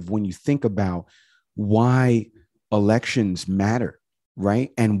perspective when you think about why elections matter,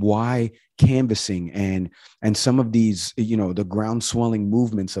 right? And why canvassing and some of these, the ground swelling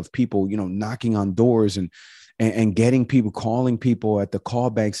movements of people, knocking on doors and getting people, calling people at the call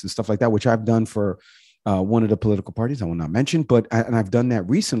banks and stuff like that, which I've done for one of the political parties I will not mention, and I've done that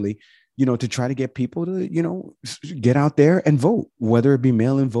recently, to try to get people to, get out there and vote, whether it be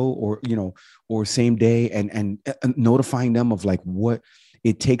mail-in vote or same day and notifying them of like what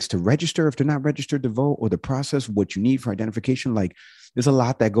it takes to register if they're not registered to vote, or the process, what you need for identification. Like there's a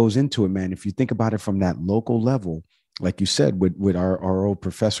lot that goes into it, man. If you think about it from that local level, like you said, with our old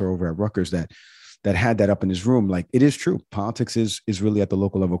professor over at Rutgers that had that up in his room, like it is true. Politics is really at the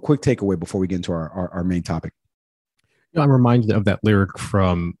local level. Quick takeaway before we get into our main topic. I'm reminded of that lyric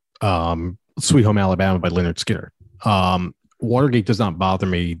from Sweet Home Alabama by Lynyrd Skynyrd. Watergate does not bother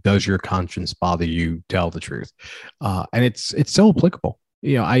me. Does your conscience bother you? Tell the truth. And it's so applicable.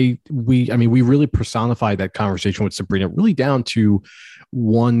 We really personified that conversation with Sabrina, really down to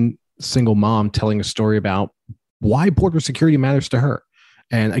one single mom telling a story about why border security matters to her.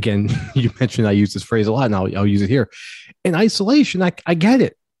 And again, you mentioned I use this phrase a lot, and I'll use it here. In isolation, I get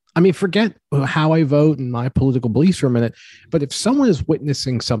it. I mean, forget how I vote and my political beliefs for a minute. But if someone is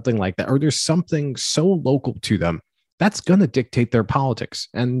witnessing something like that, or there's something so local to them, that's going to dictate their politics.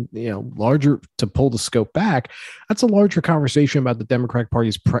 And, larger, to pull the scope back, that's a larger conversation about the Democratic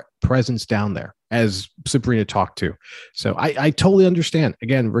Party's presence down there, as Sabrina talked to. So I totally understand.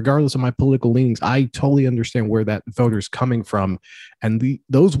 Again, regardless of my political leanings, I totally understand where that voter's coming from. And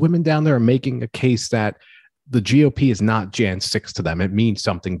those women down there are making a case that the GOP is not Jan 6 to them. It means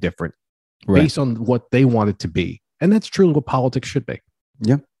something different based on what they want it to be. And that's truly what politics should be.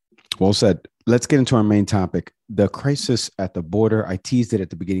 Yeah. Well said. Let's get into our main topic, the crisis at the border. I teased it at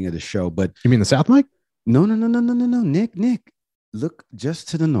the beginning of the show, but you mean the South, Mike? No. Nick, look just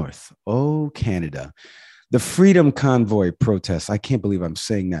to the north. Oh, Canada. The Freedom Convoy protests. I can't believe I'm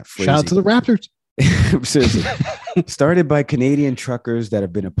saying that phrase. Shout out to the Raptors. Seriously. Started by Canadian truckers that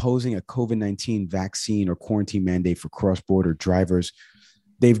have been opposing a COVID-19 vaccine or quarantine mandate for cross-border drivers.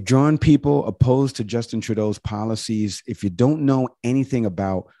 They've drawn people opposed to Justin Trudeau's policies. If you don't know anything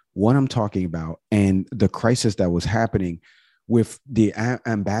about what I'm talking about and the crisis that was happening with the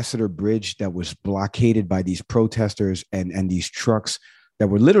Ambassador Bridge that was blockaded by these protesters and these trucks that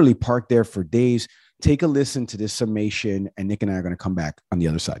were literally parked there for days. Take a listen to this summation, and Nick and I are going to come back on the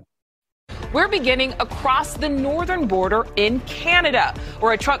other side. We're beginning across the northern border in Canada,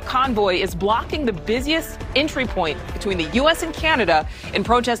 where a truck convoy is blocking the busiest entry point between the U.S. and Canada in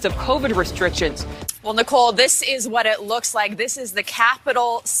protest of COVID restrictions. Well, Nicole, this is what it looks like. This is the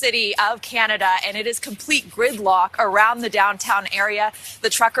capital city of Canada, and it is complete gridlock around the downtown area. The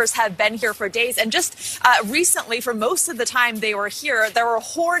truckers have been here for days, and just recently, for most of the time they were here, there were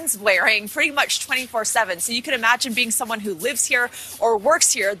horns blaring pretty much 24/7. So you can imagine being someone who lives here or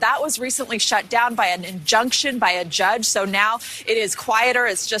works here. That was recently shut down by an injunction by a judge. So now it is quieter.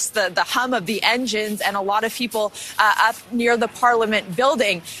 It's just the hum of the engines and a lot of people up near the Parliament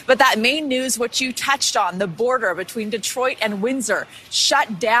building. But that main news, which you touched on, the border between Detroit and Windsor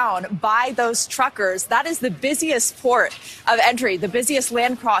shut down by those truckers. That is the busiest port of entry, the busiest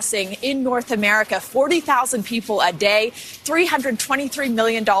land crossing in North America. 40,000 people a day, $323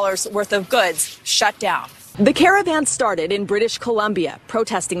 million worth of goods shut down. The caravan started in British Columbia,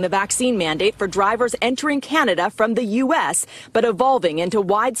 protesting the vaccine mandate for drivers entering Canada from the U.S., but evolving into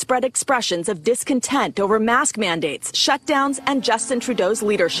widespread expressions of discontent over mask mandates, shutdowns, and Justin Trudeau's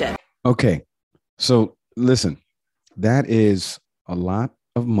leadership. Okay, so listen, that is a lot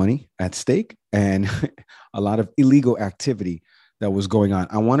of money at stake and a lot of illegal activity that was going on.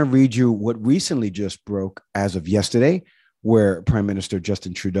 I want to read you what recently just broke as of yesterday, where Prime Minister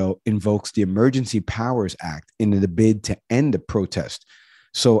Justin Trudeau invokes the Emergency Powers Act in the bid to end the protest.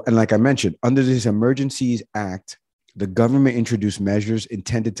 So, and like I mentioned, under this Emergencies Act, the government introduced measures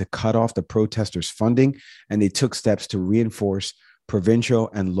intended to cut off the protesters' funding, and they took steps to reinforce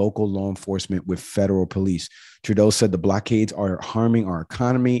provincial and local law enforcement with federal police. Trudeau said the blockades are harming our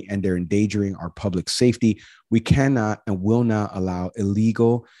economy and they're endangering our public safety. We cannot and will not allow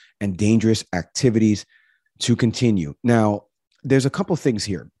illegal and dangerous activities to continue. Now, there's a couple things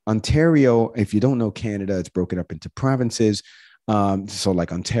here. Ontario, if you don't know Canada, it's broken up into provinces. So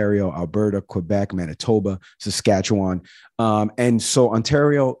like Ontario, Alberta, Quebec, Manitoba, Saskatchewan. And so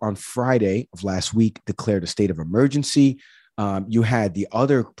Ontario on Friday of last week declared a state of emergency. You had the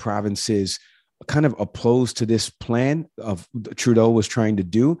other provinces kind of opposed to this plan of Trudeau was trying to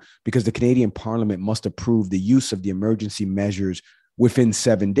do, because the Canadian Parliament must approve the use of the emergency measures within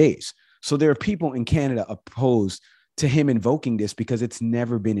 7 days. So there are people in Canada opposed to him invoking this because it's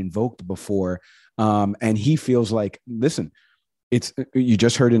never been invoked before. And he feels like, listen, you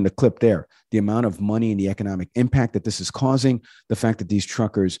just heard in the clip there, the amount of money and the economic impact that this is causing, the fact that these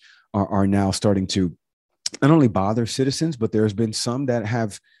truckers are now starting to not only bother citizens, but there's been some that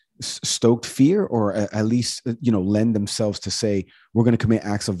have stoked fear or at least, lend themselves to say, we're going to commit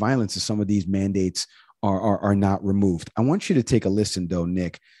acts of violence if some of these mandates are not removed. I want you to take a listen, though,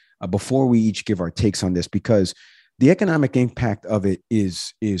 Nick, before we each give our takes on this, because the economic impact of it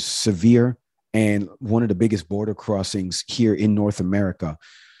is severe and one of the biggest border crossings here in North America.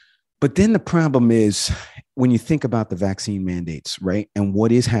 But then the problem is when you think about the vaccine mandates, right? And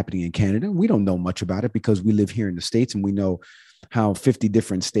what is happening in Canada, we don't know much about it because we live here in the States and we know how 50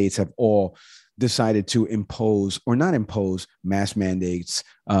 different states have all decided to impose or not impose mask mandates,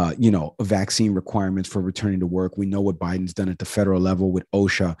 vaccine requirements for returning to work. We know what Biden's done at the federal level with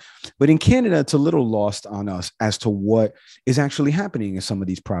OSHA. But in Canada, it's a little lost on us as to what is actually happening in some of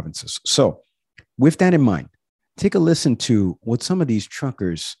these provinces. So with that in mind, take a listen to what some of these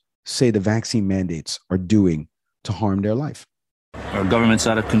truckers say the vaccine mandates are doing to harm their life. Our government's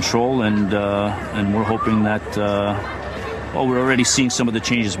out of control, and we're hoping that, we're already seeing some of the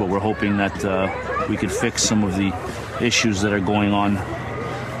changes, but we're hoping that we could fix some of the issues that are going on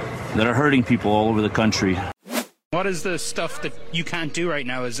that are hurting people all over the country. What is the stuff that you can't do right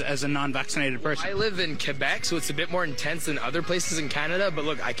now as a non-vaccinated person? I live in Quebec, so it's a bit more intense than other places in Canada. But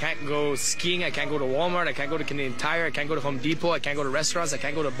look, I can't go skiing, I can't go to Walmart, I can't go to Canadian Tire, I can't go to Home Depot, I can't go to restaurants, I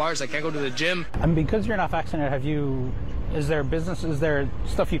can't go to bars, I can't go to the gym. And because you're not vaccinated, is there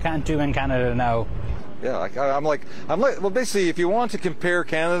stuff you can't do in Canada now? Yeah, well, basically, if you want to compare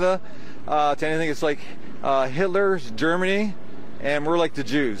Canada to anything, it's like Hitler's Germany, and we're like the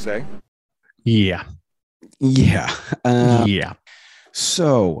Jews, eh? Yeah. Yeah.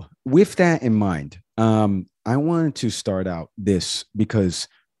 So with that in mind, I wanted to start out this because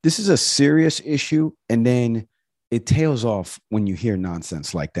this is a serious issue, and then it tails off when you hear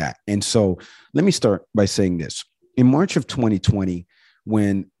nonsense like that. And so let me start by saying this. In March of 2020,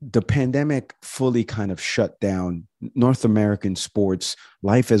 when the pandemic fully kind of shut down North American sports,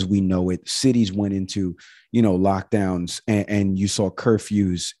 life as we know it, cities went into, lockdowns, and you saw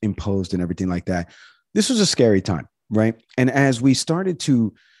curfews imposed and everything like that. This was a scary time, right? And as we started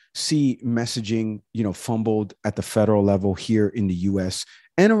to see messaging, fumbled at the federal level here in the US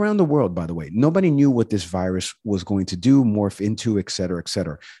and around the world, by the way, nobody knew what this virus was going to do, morph into, et cetera, et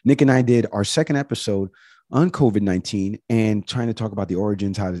cetera. Nick and I did our second episode on COVID-19 and trying to talk about the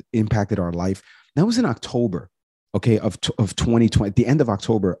origins, how it impacted our life. That was in October, okay, of 2020, at the end of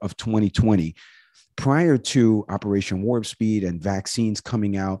October of 2020, prior to Operation Warp Speed and vaccines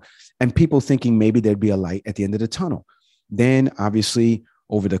coming out and people thinking maybe there'd be a light at the end of the tunnel. Then obviously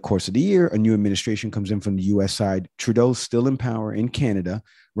over the course of the year, a new administration comes in from the US side. Trudeau's still in power in Canada,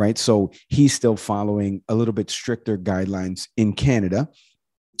 right? So he's still following a little bit stricter guidelines in Canada.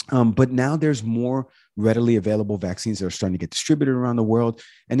 But now there's more readily available vaccines that are starting to get distributed around the world.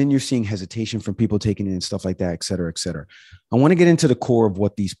 And then you're seeing hesitation from people taking it and stuff like that, et cetera, et cetera. I want to get into the core of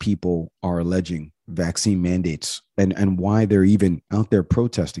what these people are alleging vaccine mandates and why they're even out there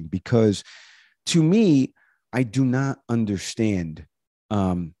protesting. Because to me, I do not understand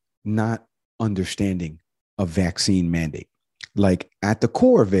not understanding a vaccine mandate. Like at the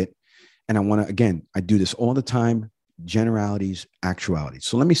core of it, and I do this all the time, generalities, actualities.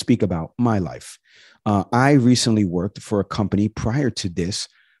 So let me speak about my life. I recently worked for a company prior to this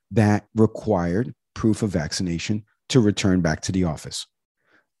that required proof of vaccination to return back to the office.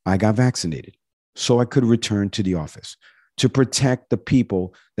 I got vaccinated so I could return to the office to protect the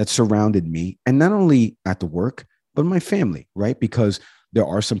people that surrounded me, and not only at the work, but my family, right? Because there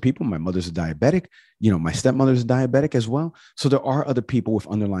are some people, my mother's a diabetic, my stepmother's a diabetic as well. So there are other people with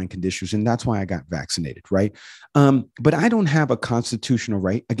underlying conditions, and that's why I got vaccinated, right? But I don't have a constitutional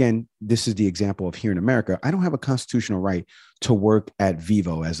right. Again, this is the example of here in America. I don't have a constitutional right to work at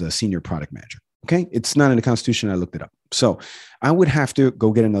Vivo as a senior product manager, okay? It's not in the Constitution. I looked it up. So I would have to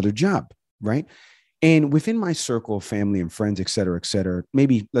go get another job, right? And within my circle of family and friends, et cetera,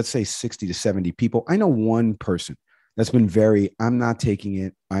 maybe let's say 60 to 70 people, I know one person that's been I'm not taking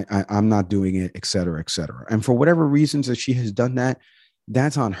it. I'm not doing it, et cetera, et cetera. And for whatever reasons that she has done that,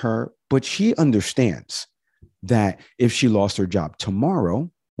 that's on her. But she understands that if she lost her job tomorrow,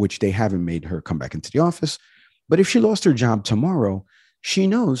 which they haven't made her come back into the office, but if she lost her job tomorrow, she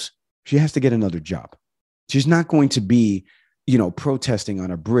knows she has to get another job. She's not going to be, protesting on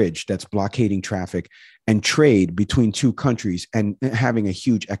a bridge that's blockading traffic and trade between two countries and having a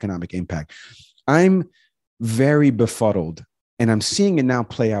huge economic impact. I'm very befuddled, and I'm seeing it now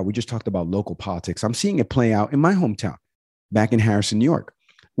play out. We just talked about local politics. I'm seeing it play out in my hometown back in Harrison, New York,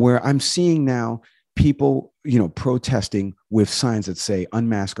 where I'm seeing now people, protesting with signs that say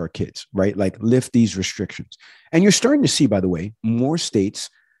unmask our kids, right? Like lift these restrictions. And you're starting to see, by the way, more states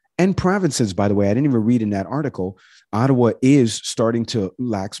and provinces, by the way, I didn't even read in that article, Ottawa is starting to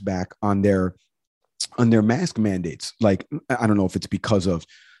lax back on their mask mandates. Like, I don't know if it's because of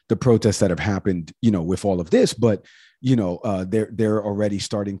the protests that have happened, with all of this, but, they're already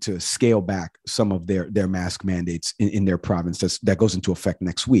starting to scale back some of their mask mandates in their province. That goes into effect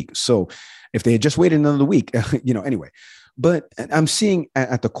next week. So if they had just waited another week, anyway, but I'm seeing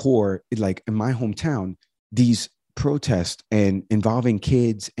at the core, like in my hometown, these protests and involving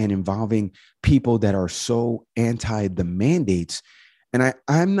kids and involving people that are so anti the mandates. And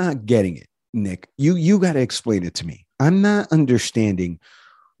I'm not getting it, Nick. You got to explain it to me. I'm not understanding.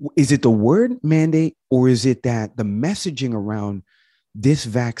 Is it the word mandate, or is it that the messaging around this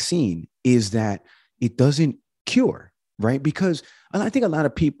vaccine is that it doesn't cure, right? Because I think a lot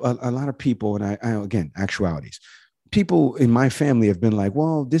of people, and I again, actualities, people in my family have been like,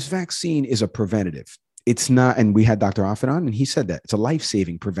 well, this vaccine is a preventative. It's not. And we had Dr. Offit on, and he said that it's a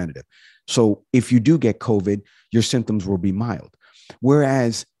life-saving preventative. So if you do get COVID, your symptoms will be mild.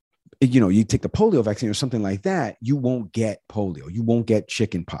 Whereas, you take the polio vaccine or something like that, you won't get polio, you won't get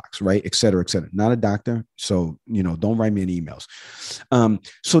chicken pox, right? Et cetera, et cetera. Not a doctor. So, don't write me any emails.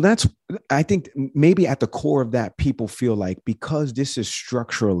 So that's, I think maybe at the core of that, people feel like because this is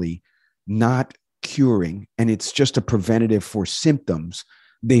structurally not curing and it's just a preventative for symptoms,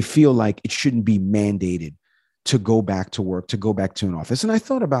 they feel like it shouldn't be mandated to go back to work, to go back to an office. And I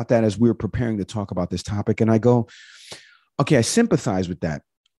thought about that as we were preparing to talk about this topic. And I go, okay, I sympathize with that,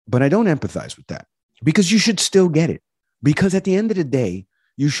 but I don't empathize with that, because you should still get it. Because at the end of the day,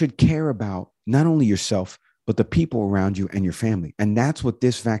 you should care about not only yourself, but the people around you and your family. And that's what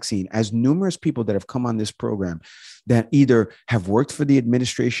this vaccine, as numerous people that have come on this program that either have worked for the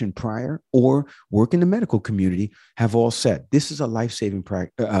administration prior or work in the medical community, have all said, this is a life-saving,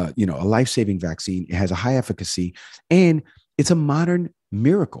 a life-saving vaccine. It has a high efficacy, and It's a modern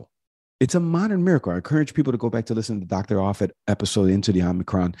miracle. It's a modern miracle. I encourage people to go back to listen to Dr. Offit episode Into the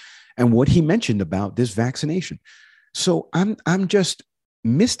Omicron and what he mentioned about this vaccination. So I'm just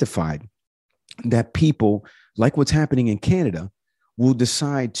mystified that people, like what's happening in Canada, will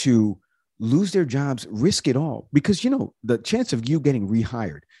decide to lose their jobs, risk it all, because, the chance of you getting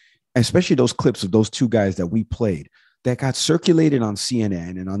rehired, especially those clips of those two guys that we played that got circulated on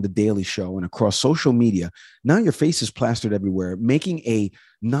CNN and on The Daily Show and across social media. Now your face is plastered everywhere, making a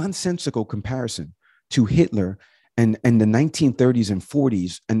nonsensical comparison to Hitler and the 1930s and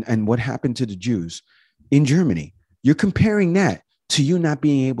 40s and what happened to the Jews in Germany. You're comparing that to you not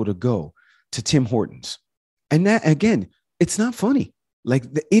being able to go to Tim Hortons. And that, again, it's not funny. Like,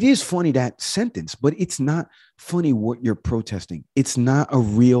 it is funny, that sentence, but it's not funny what you're protesting. It's not a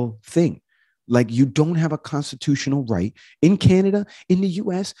real thing. Like, you don't have a constitutional right in Canada, in the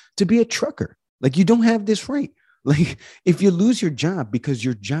US, to be a trucker. Like, you don't have this right. Like, if you lose your job because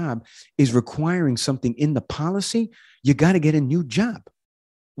your job is requiring something in the policy, you got to get a new job.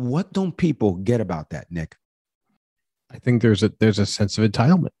 What don't people get about that, Nick? I think there's a sense of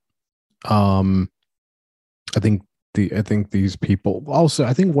entitlement. I think these people also,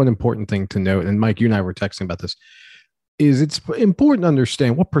 I think one important thing to note, and Mike, you and I were texting about this, is it's important to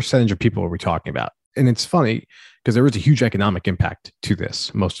understand what percentage of people are we talking about. And it's funny because there was a huge economic impact to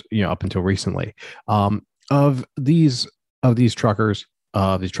this, up until recently, of these truckers,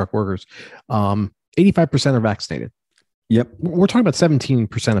 these truck workers, 85% are vaccinated. Yep. We're talking about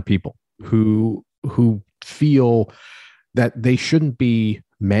 17% of people who feel that they shouldn't be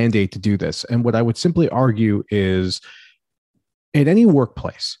mandated to do this. And what I would simply argue is, at any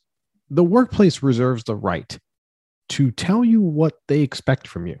workplace, the workplace reserves the right to tell you what they expect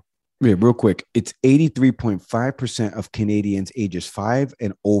from you. Yeah, real quick, it's 83.5% of Canadians ages 5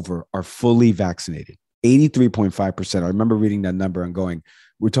 and over are fully vaccinated. 83.5%. I remember reading that number and going,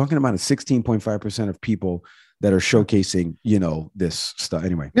 we're talking about a 16.5% of people that are showcasing, this stuff.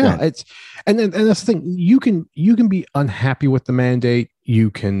 Anyway, yeah, and that's the thing. You can be unhappy with the mandate. You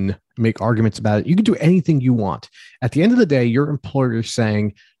can make arguments about it. You can do anything you want. At the end of the day, your employer is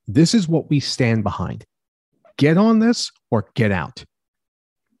saying, this is what we stand behind. Get on this or get out.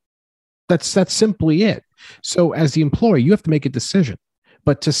 That's simply it. So as the employer, you have to make a decision.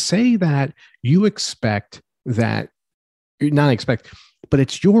 But to say that you expect that, not expect, but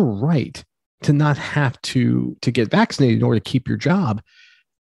it's your right to not have to get vaccinated in order to keep your job.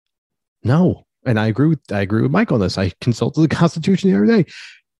 No. And I agree with Mike on this. I consulted the Constitution the other day.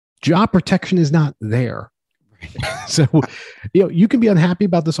 Job protection is not there. So, you can be unhappy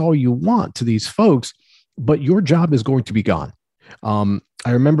about this all you want to these folks, but your job is going to be gone.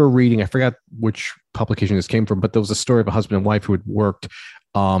 I remember reading, I forgot which publication this came from, but there was a story of a husband and wife who had worked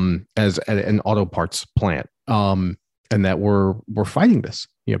as at an auto parts plant, and that were fighting this,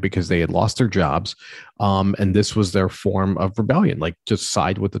 because they had lost their jobs, and this was their form of rebellion, like just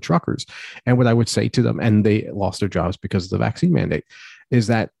side with the truckers. And what I would say to them, and they lost their jobs because of the vaccine mandate, is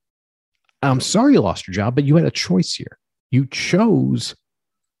that I'm sorry you lost your job, but you had a choice here. You chose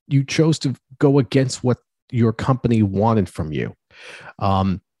to go against what your company wanted from you.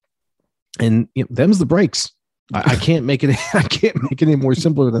 And them's the breaks. I can't make it. I can't make it any more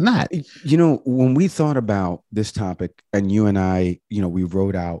simpler than that. When we thought about this topic, and you and I, we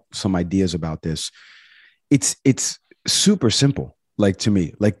wrote out some ideas about this. It's super simple. Like, to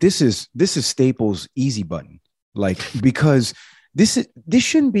me, like this is Staples' easy button. Like, because this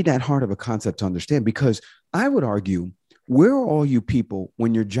shouldn't be that hard of a concept to understand. Because I would argue, where are all you people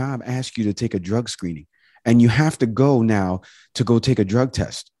when your job asks you to take a drug screening and you have to go now to go take a drug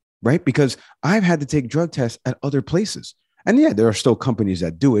test? Right? Because I've had to take drug tests at other places. And yeah, there are still companies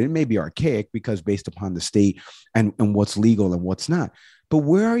that do it. It may be archaic because based upon the state and what's legal and what's not. But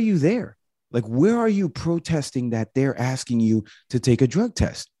where are you there? Like, where are you protesting that they're asking you to take a drug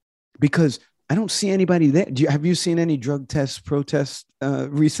test? Because I don't see anybody there. Have you seen any drug test protests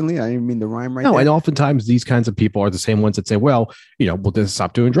recently? I didn't mean to rhyme right now. No, there. and oftentimes these kinds of people are the same ones that say, well, then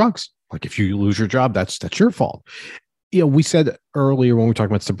stop doing drugs. Like, if you lose your job, that's your fault. We said earlier when we were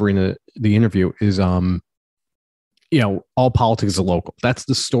talking about Sabrina, the interview is, all politics is local. That's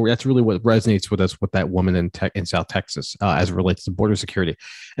the story. That's really what resonates with us with that woman in South Texas as it relates to border security.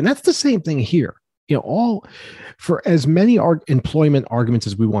 And that's the same thing here. All for as many employment arguments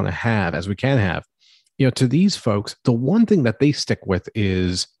as we want to have, as we can have, to these folks, the one thing that they stick with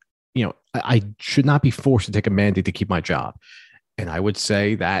is, I should not be forced to take a mandate to keep my job. And I would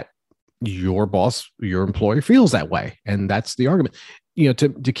say that your boss, your employer feels that way. And that's the argument,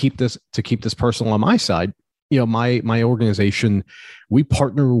 to keep this personal on my side. my organization, we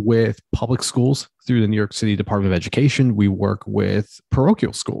partner with public schools through the New York City Department of Education. We work with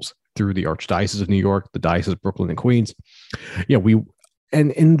parochial schools through the Archdiocese of New York, the Diocese of Brooklyn and Queens.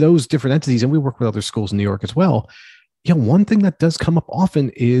 And in those different entities, and we work with other schools in New York as well. One thing that does come up often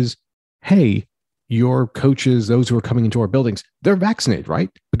is, hey, your coaches, those who are coming into our buildings, they're vaccinated, right?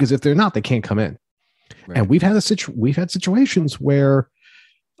 Because if they're not, they can't come in. Right. And we've had situations where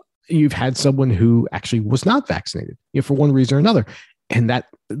you've had someone who actually was not vaccinated, for one reason or another, and that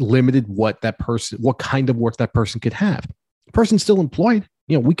limited what kind of work that person could have. The person's still employed.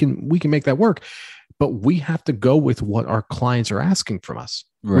 We can make that work, but we have to go with what our clients are asking from us,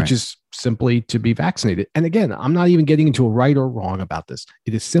 right, which is simply to be vaccinated. And again, I'm not even getting into a right or wrong about this.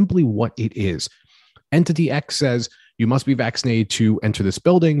 It is simply what it is. Entity X says you must be vaccinated to enter this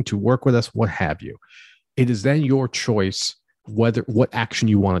building, to work with us, what have you. It is then your choice what action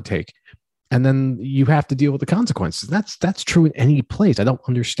you want to take. And then you have to deal with the consequences. That's true in any place. I don't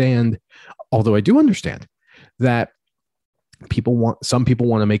understand, although I do understand that some people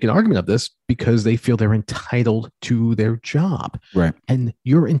want to make an argument of this because they feel they're entitled to their job. Right. And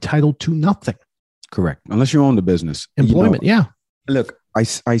you're entitled to nothing. Correct. Unless you own the business. Employment. Yeah. Look, I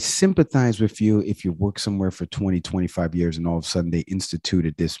sympathize with you if you work somewhere for 20, 25 years and all of a sudden they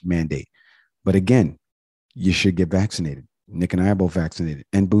instituted this mandate. But again, you should get vaccinated. Nick and I are both vaccinated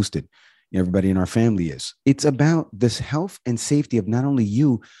and boosted. Everybody in our family is. It's about this health and safety of not only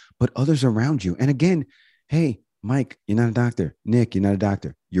you, but others around you. And again, hey, Mike, you're not a doctor. Nick, you're not a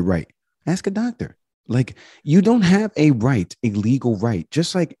doctor. You're right. Ask a doctor. Like, you don't have a legal right.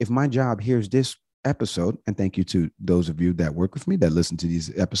 Just like if my job hears this episode, and thank you to those of you that work with me that listen to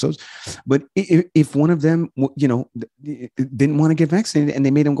these episodes, but if one of them didn't want to get vaccinated and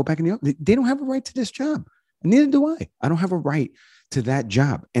they made them go back in the office, they don't have a right to this job. Neither do I don't have a right to that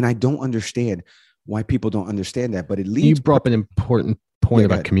job, and I don't understand why people don't understand that. But it leads. You brought up an important point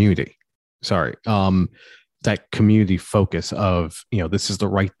about community. Sorry, that community focus of this is the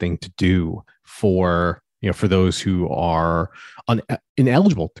right thing to do for those who are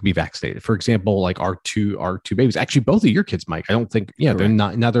ineligible to be vaccinated. For example, like our two babies, actually both of your kids, Mike, I don't think, they're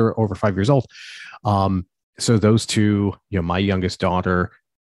not, now they're over 5 years old. So those two, my youngest daughter,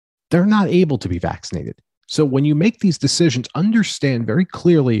 they're not able to be vaccinated. So when you make these decisions, understand very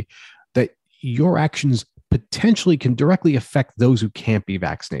clearly that your actions potentially can directly affect those who can't be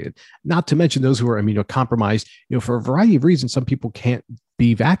vaccinated, not to mention those who are immunocompromised. For a variety of reasons, some people can't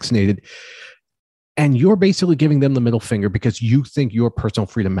be vaccinated. And you're basically giving them the middle finger because you think your personal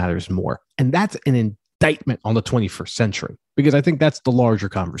freedom matters more. And that's an indictment on the 21st century, because I think that's the larger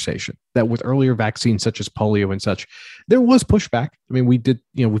conversation, that with earlier vaccines such as polio and such, there was pushback. I mean, we did,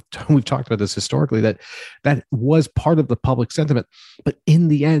 we've talked about this historically, that was part of the public sentiment. But in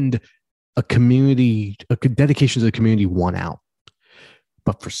the end, a dedication to the community won out.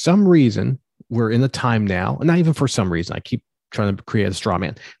 But for some reason, we're in a time now, and not even for some reason, I keep trying to create a straw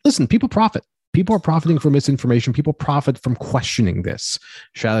man. Listen, people profit. People are profiting from misinformation. People profit from questioning this.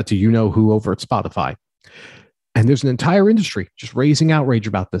 Shout out to who over at Spotify. And there's an entire industry just raising outrage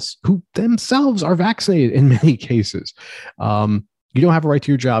about this, who themselves are vaccinated in many cases. You don't have a right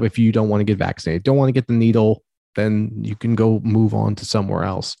to your job if you don't want to get vaccinated. Don't want to get the needle, then you can go move on to somewhere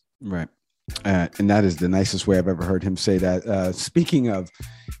else. Right. And that is the nicest way I've ever heard him say that. Speaking of,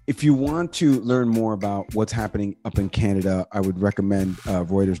 if you want to learn more about what's happening up in Canada, I would recommend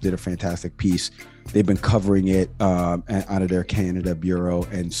Reuters did a fantastic piece. They've been covering it out of their Canada Bureau.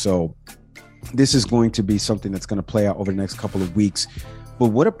 And so this is going to be something that's going to play out over the next couple of weeks. But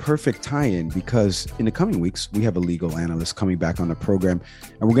what a perfect tie-in, because in the coming weeks, we have a legal analyst coming back on the program,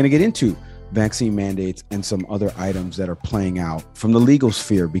 and we're going to get into vaccine mandates and some other items that are playing out from the legal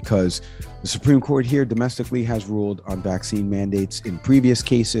sphere, because the Supreme Court here domestically has ruled on vaccine mandates in previous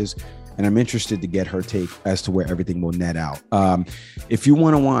cases. And I'm interested to get her take as to where everything will net out. If you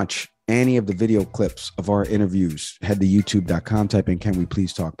want to watch any of the video clips of our interviews, head to youtube.com, type in Can We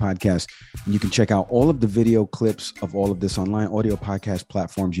Please Talk Podcast. And you can check out all of the video clips of all of this online audio podcast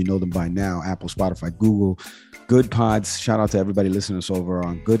platforms. You know them by now: Apple, Spotify, Google, Good Pods. Shout out to everybody listening to us over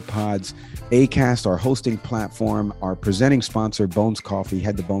on Good Pods. Acast, our hosting platform. Our presenting sponsor, Bones Coffee.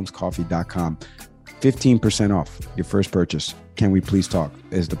 Head to bonescoffee.com. 15% off your first purchase. Can We Please Talk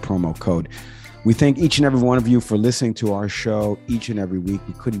is the promo code. We thank each and every one of you for listening to our show each and every week.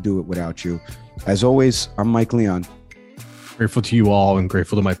 We couldn't do it without you. As always, I'm Mike Leon. Grateful to you all and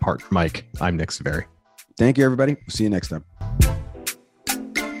grateful to my partner, Mike. I'm Nick Saveri. Thank you, everybody. We'll see you next time.